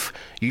 Dave,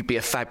 you'd be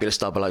a fabulous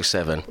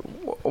 007?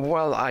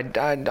 Well,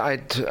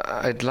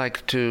 I'd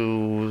like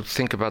to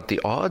think about the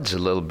odds a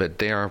little bit.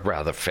 They are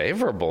rather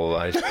favourable,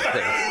 I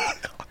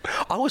think.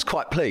 I was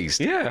quite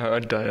pleased. Yeah,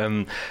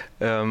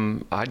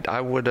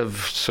 I would have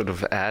sort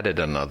of added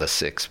another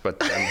 6,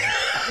 but...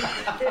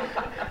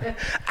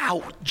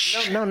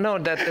 Ouch! No,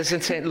 that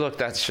isn't saying... Look,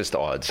 that's just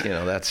odds,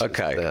 that's...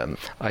 Okay.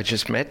 I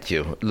just met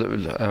you.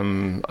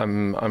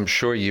 I'm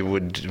sure you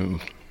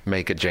would...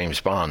 make a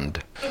James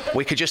Bond.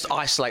 We could just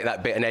isolate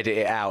that bit and edit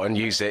it out and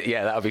use it.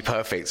 Yeah, that would be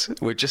perfect.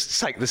 We'd just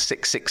take the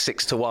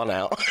 666 to 1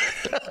 out.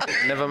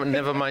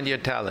 Never mind your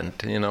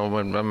talent. I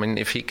mean,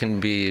 if he can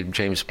be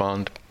James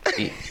Bond,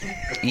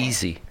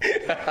 easy.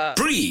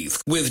 Breathe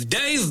with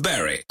Dave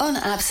Berry on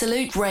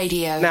Absolute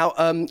Radio. Now,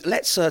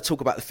 let's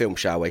talk about the film,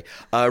 shall we?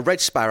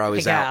 Red Sparrow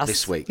is out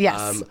this week.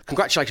 Yes.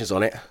 Congratulations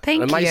on it.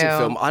 Thank An amazing you.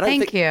 film. I don't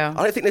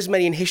think there's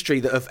many in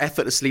history that have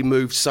effortlessly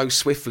moved so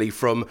swiftly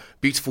from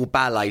beautiful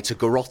ballet to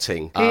garroting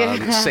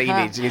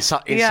scenes in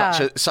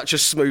such a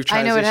smooth transition.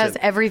 I know, it has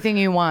everything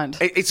you want.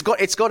 It's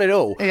got it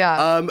all.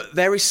 Yeah.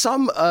 There is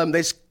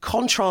there's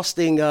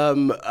contrasting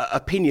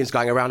opinions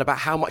going around about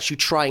how much you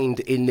trained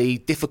in the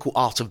difficult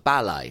art of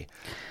ballet.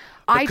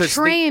 I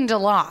trained a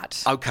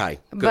lot. Okay,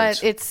 good.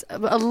 But it's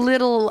a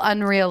little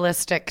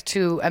unrealistic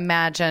to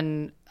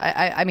imagine.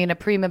 I mean, a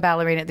prima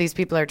ballerina, these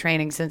people are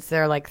training since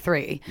they're like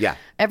 3. Yeah.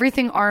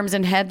 Everything arms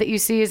and head that you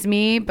see is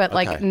me,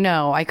 but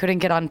no, I couldn't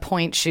get on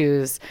point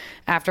shoes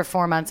after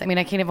 4 months. I mean,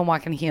 I can't even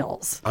walk in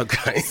heels.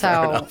 Okay,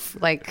 So,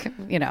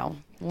 get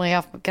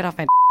off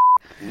my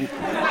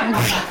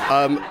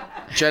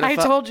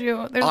Jennifer, I told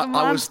you, there's a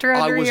monster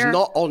under here. I was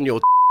not on your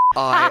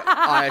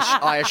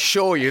I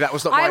assure you that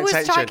was not my intention. I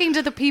was talking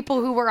to the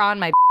people who were on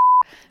my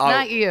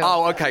not you.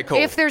 Oh, okay, cool.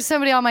 If there's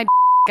somebody on my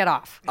get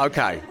off.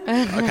 Okay.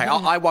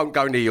 I won't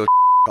go near your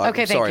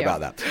Okay, sorry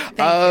about that.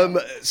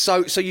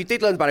 So you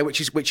did learn ballet, which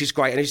is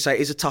great, and as you say,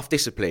 it is a tough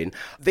discipline.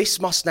 This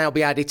must now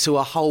be added to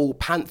a whole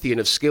pantheon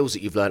of skills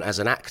that you've learned as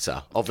an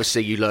actor.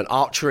 Obviously, you learn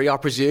archery, I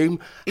presume,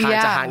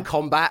 hand-to-hand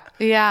combat,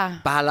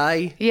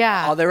 ballet.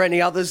 Yeah. Are there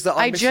any others that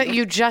I'm missing?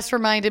 You just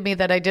reminded me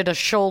that I did a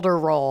shoulder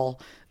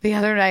roll the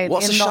other night.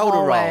 What's in a the shoulder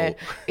hallway. roll?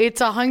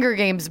 It's a Hunger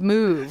Games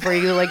move where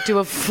you do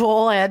a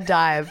full head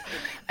dive.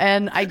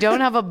 And I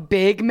don't have a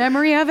big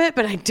memory of it,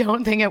 but I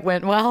don't think it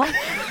went well.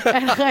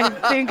 And I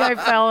think I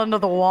fell into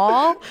the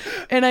wall.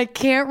 And I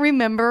can't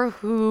remember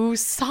who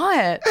saw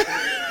it.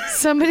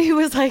 Somebody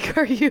was like,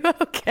 "Are you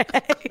okay?"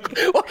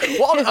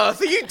 What on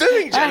earth are you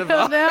doing, Jennifer?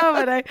 I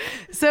don't know,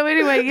 so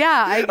anyway,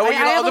 yeah. I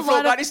have a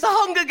lot of... It's the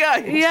Hunger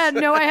Games. Yeah,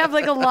 no, I have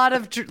a lot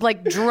of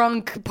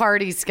drunk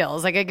party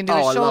skills. I can do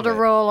a shoulder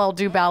roll. I'll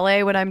do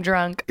ballet when I'm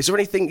drunk. Is there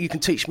anything you can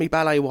teach me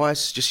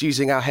ballet-wise, just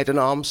using our head and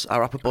arms,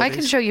 our upper bodies? I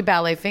can show you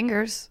ballet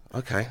fingers.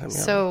 Okay.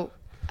 So,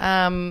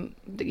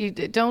 you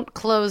don't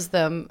close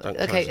them.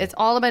 It's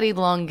all about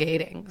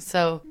elongating.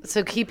 So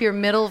keep your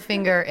middle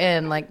finger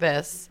in like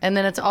this, and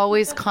then it's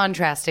always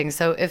contrasting.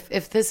 So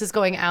if this is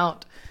going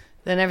out,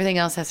 then everything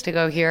else has to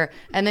go here,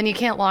 and then you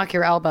can't lock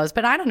your elbows.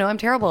 But I don't know. I'm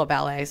terrible at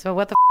ballet. So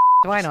what the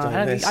do I know?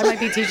 I might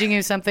be teaching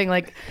you something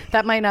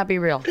that might not be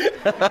real.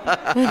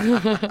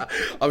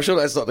 I'm sure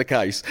that's not the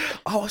case.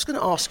 I was going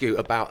to ask you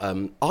about.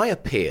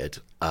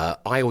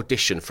 I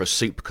auditioned for a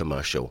soup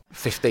commercial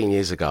 15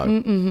 years ago.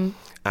 Mm-hmm.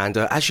 And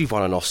as you've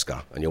won an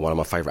Oscar and you're one of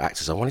my favourite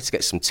actors, I wanted to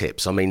get some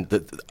tips. I mean,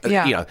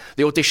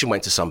 the audition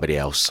went to somebody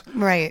else.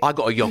 Right. I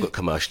got a yogurt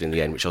commercial in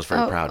the end, which I was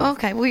very proud of.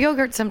 Okay. Well,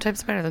 yogurt's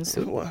sometimes better than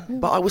soup.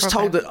 But I was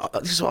told that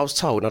this is what I was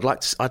told, and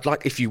I'd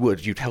like if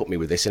you'd help me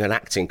with this in an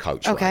acting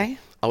coach way. Okay.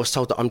 I was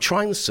told that I'm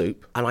trying the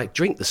soup and I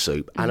drink the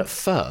soup, and at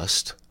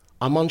first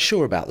I'm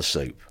unsure about the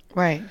soup.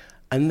 Right.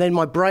 And then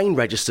my brain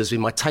registers with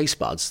my taste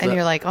buds. And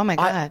you're like, oh my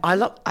God. I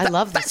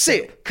love this. That's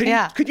it.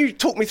 Could you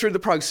talk me through the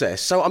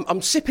process? So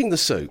I'm sipping the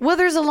soup. Well,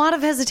 there's a lot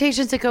of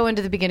hesitations that go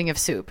into the beginning of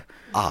soup.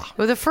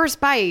 With the first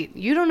bite,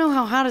 you don't know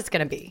how hot it's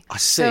going to be. I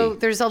see. So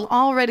there's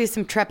already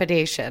some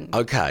trepidation.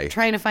 Okay.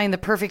 Trying to find the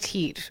perfect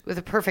heat with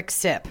a perfect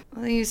sip.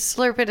 You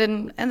slurp it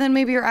and then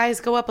maybe your eyes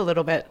go up a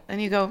little bit.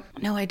 And you go,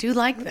 no, I do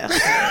like this.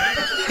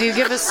 You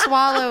give a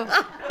swallow.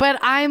 But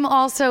I'm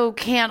also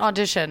can't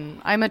audition.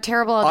 I'm a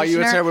terrible auditioner. Are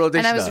you a terrible auditioner?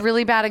 And I was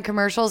really bad in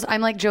commercials.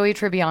 I'm like Joey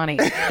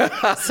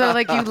Tribbiani. So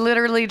you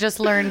literally just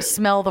learned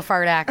smell the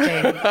fart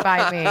acting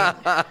by me.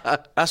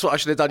 That's what I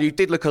should have done. You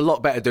did look a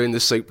lot better doing the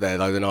soup there,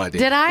 though, than I did.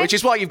 Did I? Which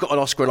is why you've got an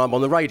Oscar and I'm on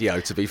the radio,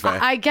 to be fair.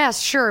 I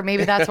guess, sure.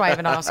 Maybe that's why I have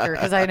an Oscar,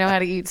 because I know how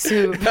to eat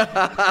soup.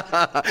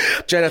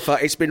 Jennifer,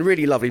 it's been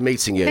really lovely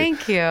meeting you.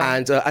 Thank you.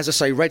 And as I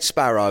say, Red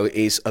Sparrow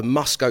is a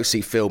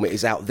must-go-see film. It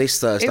is out this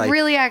Thursday. It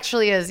really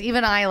actually is.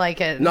 Even I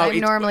like it. I'm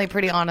normally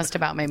pretty honest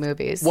about my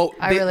movies. Well,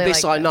 I really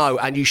this like I know,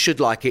 and you should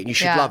like it, and you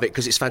should love it,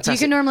 because it's fantastic.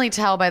 You can normally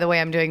tell by the way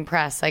I'm doing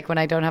press, when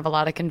I don't have a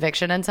lot of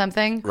conviction in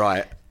something.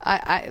 Right.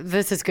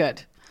 This is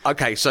good.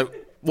 Okay, so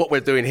what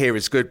we're doing here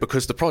is good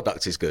because the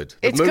product is good.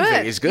 The It's movie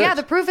good. is good. Yeah,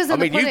 the proof is in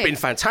the you've pudding. been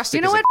fantastic.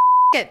 You know as what?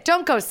 It.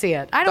 Don't go see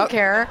it. I don't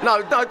care.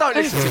 No, don't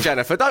listen to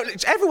Jennifer.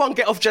 Don't. Everyone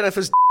get off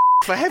Jennifer's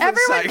for heaven's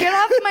Everyone sake. get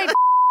off my.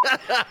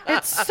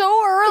 It's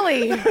so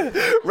early.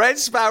 Red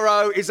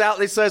Sparrow is out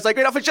this Thursday.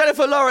 Get off for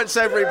Jennifer Lawrence,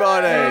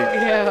 everybody.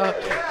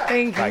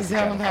 Thank you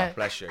so much.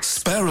 Bless you.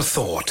 Spare a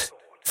thought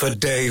for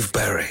Dave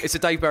Berry. It's the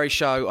Dave Berry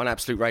Show on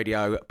Absolute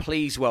Radio.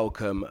 Please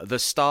welcome the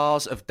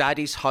stars of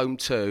Daddy's Home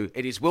 2.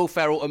 It is Will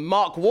Ferrell and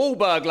Mark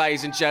Wahlberg,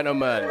 ladies and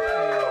gentlemen.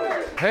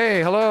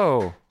 Hey,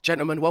 hello.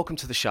 Gentlemen, welcome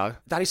to the show.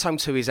 Daddy's Home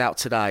 2 is out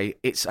today.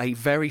 It's a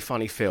very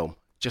funny film,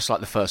 just like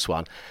the first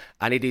one,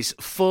 and it is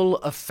full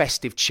of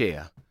festive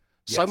cheer.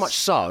 So much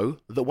so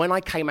that when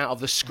I came out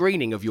of the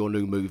screening of your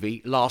new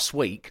movie last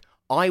week,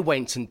 I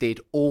went and did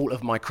all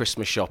of my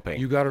Christmas shopping.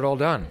 You got it all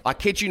done. I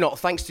kid you not,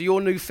 thanks to your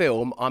new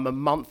film, I'm a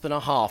month and a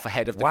half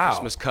ahead of the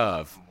Christmas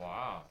curve.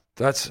 Wow.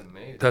 That's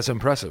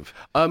impressive.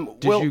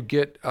 Did you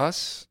get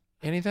us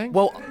anything?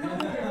 Well,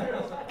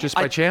 just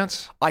by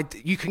chance?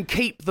 You can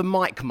keep the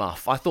mic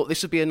muff. I thought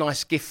this would be a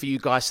nice gift for you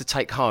guys to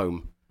take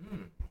home.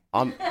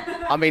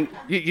 I mean,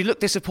 you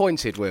look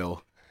disappointed,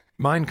 Will.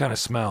 Mine kind of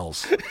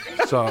smells.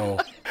 So,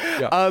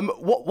 yeah.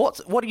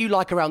 What do you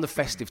like around the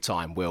festive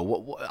time, Will?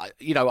 What,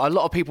 a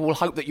lot of people will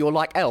hope that you're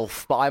like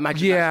Elf, but I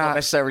imagine that's not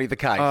necessarily the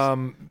case.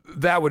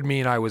 That would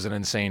mean I was an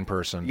insane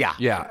person. Yeah.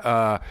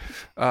 Yeah.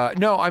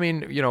 No, I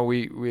mean,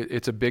 we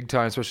it's a big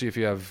time, especially if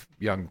you have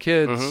young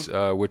kids,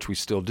 which we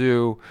still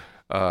do.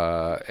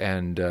 I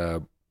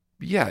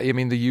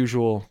mean, the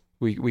usual,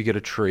 we get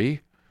a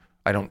tree.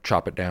 I don't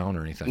chop it down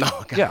or anything. No,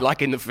 okay.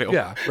 Like in the film.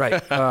 Yeah,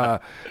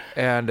 right.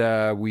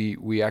 And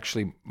we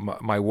actually,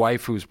 my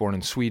wife, who was born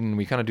in Sweden,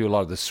 we kind of do a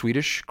lot of the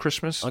Swedish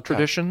Christmas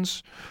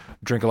traditions.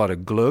 Drink a lot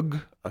of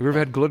glug. Have you ever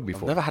had glug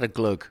before? I've never had a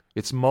glug.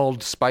 It's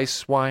mulled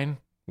spice wine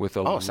with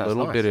a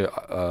little bit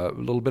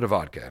of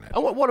vodka in it.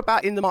 And what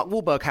about in the Mark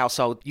Wahlberg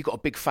household? You got a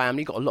big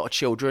family, you got a lot of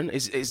children.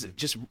 Is it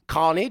just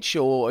carnage,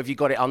 or have you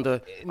got it under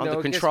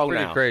control it's pretty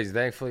now? Crazy.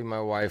 Thankfully,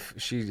 my wife,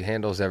 she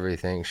handles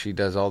everything. She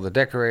does all the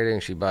decorating.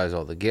 She buys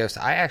all the gifts.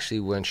 I actually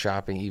went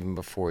shopping even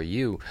before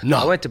you. No,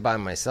 I went to buy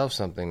myself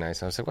something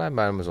nice. I was like, well, I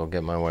might as well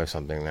get my wife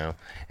something now.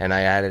 And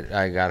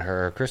I got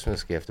her a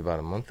Christmas gift about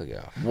a month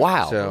ago.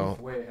 Wow!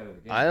 So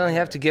I only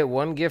have to get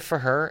one gift for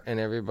her, and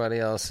everybody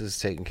else is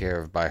taken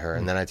care of by her.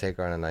 And then I take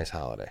her on a nice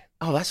holiday.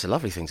 Oh, that's a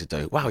lovely thing to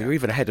do. Wow, you're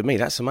even ahead of me.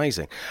 That's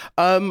amazing.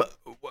 I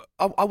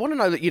want to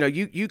know that,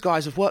 you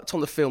guys have worked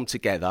on the film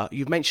together.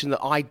 You've mentioned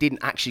that I didn't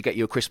actually get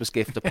you a Christmas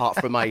gift apart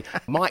from a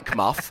mic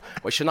muff,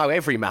 which I know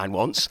every man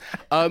wants.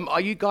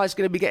 Are you guys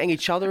going to be getting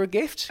each other a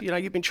gift?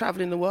 You've been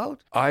traveling the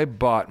world. I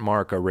bought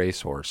Mark a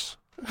racehorse.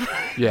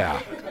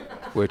 Yeah,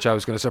 which I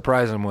was going to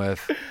surprise him with.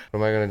 What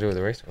am I going to do with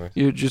the racehorse?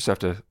 You just have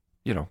to...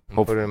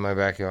 put it in my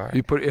backyard.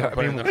 You put it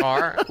in the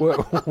car.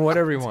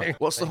 Whatever you want.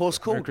 What's the horse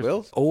called,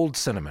 Will? Old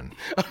Cinnamon.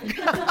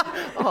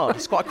 Oh,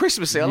 it's quite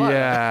Christmassy. I like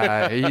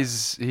that.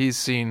 He's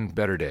seen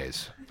better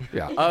days.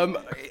 Yeah.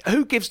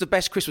 Who gives the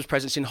best Christmas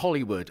presents in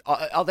Hollywood?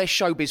 Are there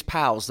showbiz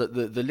pals that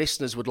the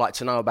listeners would like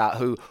to know about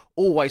who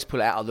always pull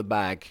it out of the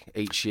bag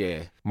each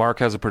year? Mark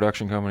has a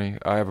production company.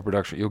 I have a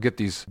production. You'll get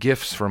these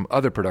gifts from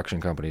other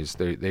production companies.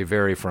 They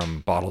vary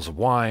from bottles of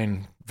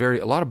wine,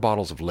 a lot of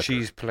bottles of liquor.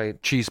 Cheese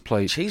plate. Cheese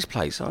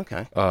plates,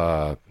 okay.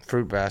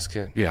 Fruit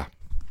basket. Yeah.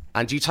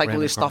 And do you take all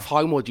this stuff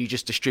home, or do you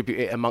just distribute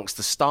it amongst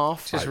the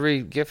staff? Just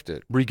re-gift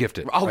it. Re-gift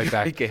it. Oh, right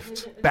back,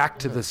 re-gift. Back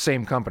to the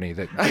same company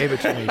that gave it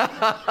to me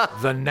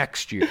the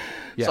next year.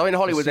 Yeah. So in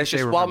Hollywood, there's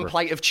just one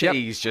plate of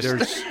cheese.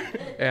 Yep.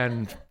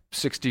 And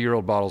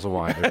 60-year-old bottles of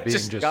wine. Being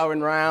just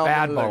going round.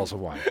 Bad bottles of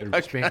wine. They're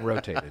just being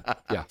rotated.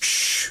 Yeah.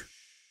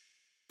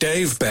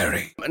 Dave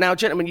Berry. Now,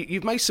 gentlemen,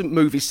 you've made some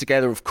movies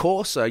together, of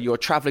course. You're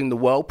travelling the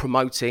world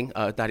promoting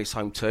Daddy's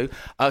Home 2.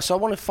 So I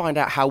want to find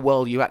out how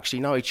well you actually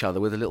know each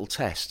other with a little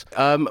test.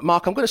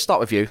 Mark, I'm going to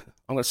start with you.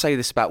 I'm going to say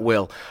this about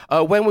Will.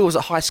 When Will was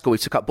at high school, he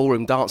took up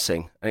ballroom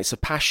dancing, and it's a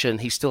passion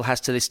he still has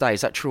to this day.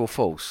 Is that true or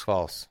false?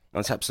 False.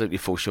 That's absolutely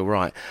false. You're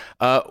right.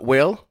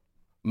 Will,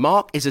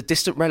 Mark is a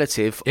distant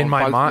relative in of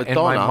my both Madonna.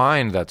 In my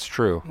mind, that's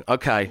true.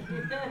 Okay.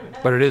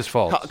 But it is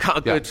false.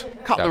 Cut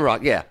the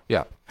right, yeah.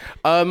 Yeah.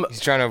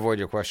 He's trying to avoid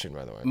your question,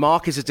 by the way.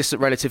 Mark is a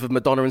distant relative of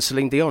Madonna and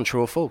Celine Dion.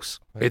 True or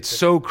false? It's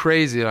so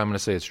crazy that I'm going to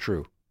say it's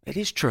true. It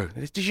is true.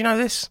 Did you know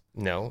this?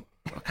 No.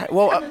 Okay.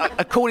 Well,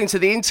 according to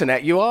the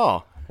internet, you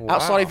are. Wow.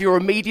 Outside of your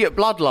immediate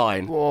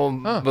bloodline.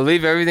 Well,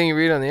 believe everything you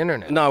read on the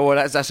internet. No,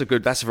 well, that's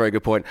a very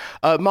good point.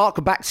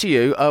 Mark, back to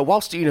you.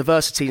 Whilst at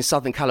university in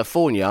Southern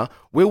California,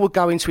 Will would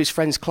go into his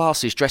friends'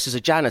 classes dressed as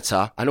a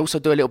janitor and also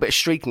do a little bit of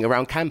streaking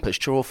around campus.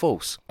 True or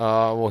false?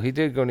 Well, he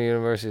did go to the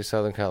University of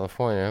Southern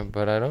California,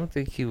 but I don't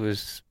think he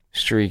was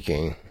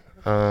streaking.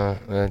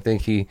 I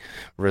think he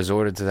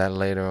resorted to that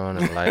later on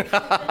in life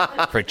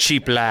for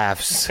cheap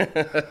laughs.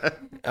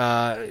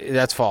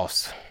 That's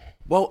false.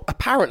 Well,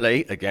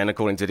 apparently, again,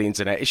 according to the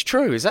internet, it's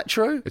true. Is that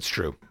true? It's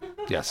true.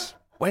 Yes.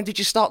 When did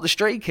you start the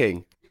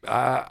streaking?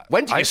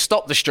 When did you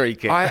stop the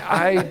streaking?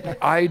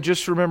 I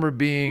just remember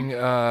being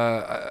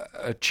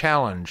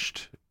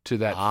challenged to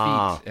that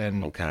feat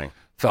and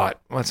thought,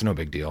 well, that's no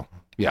big deal.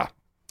 Yeah.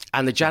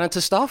 And the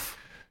janitor stuff?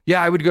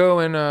 Yeah, I would go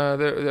and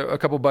a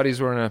couple buddies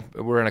were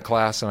in a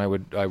class, and I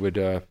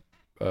would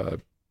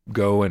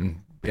go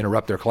and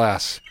interrupt their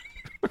class,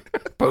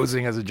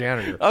 posing as a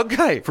janitor.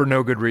 Okay. For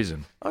no good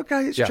reason.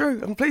 Okay, it's true.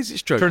 I'm pleased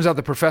it's true. Turns out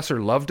the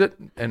professor loved it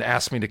and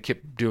asked me to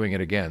keep doing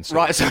it again. So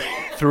right. So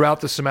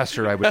throughout the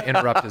semester, I would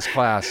interrupt his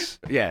class.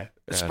 Yeah.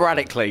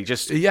 Sporadically,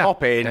 just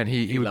pop in. And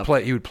he would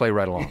play. He would play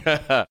right along.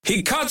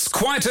 He cuts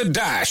quite a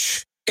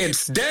dash.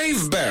 It's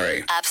Dave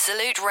Berry.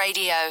 Absolute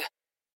Radio.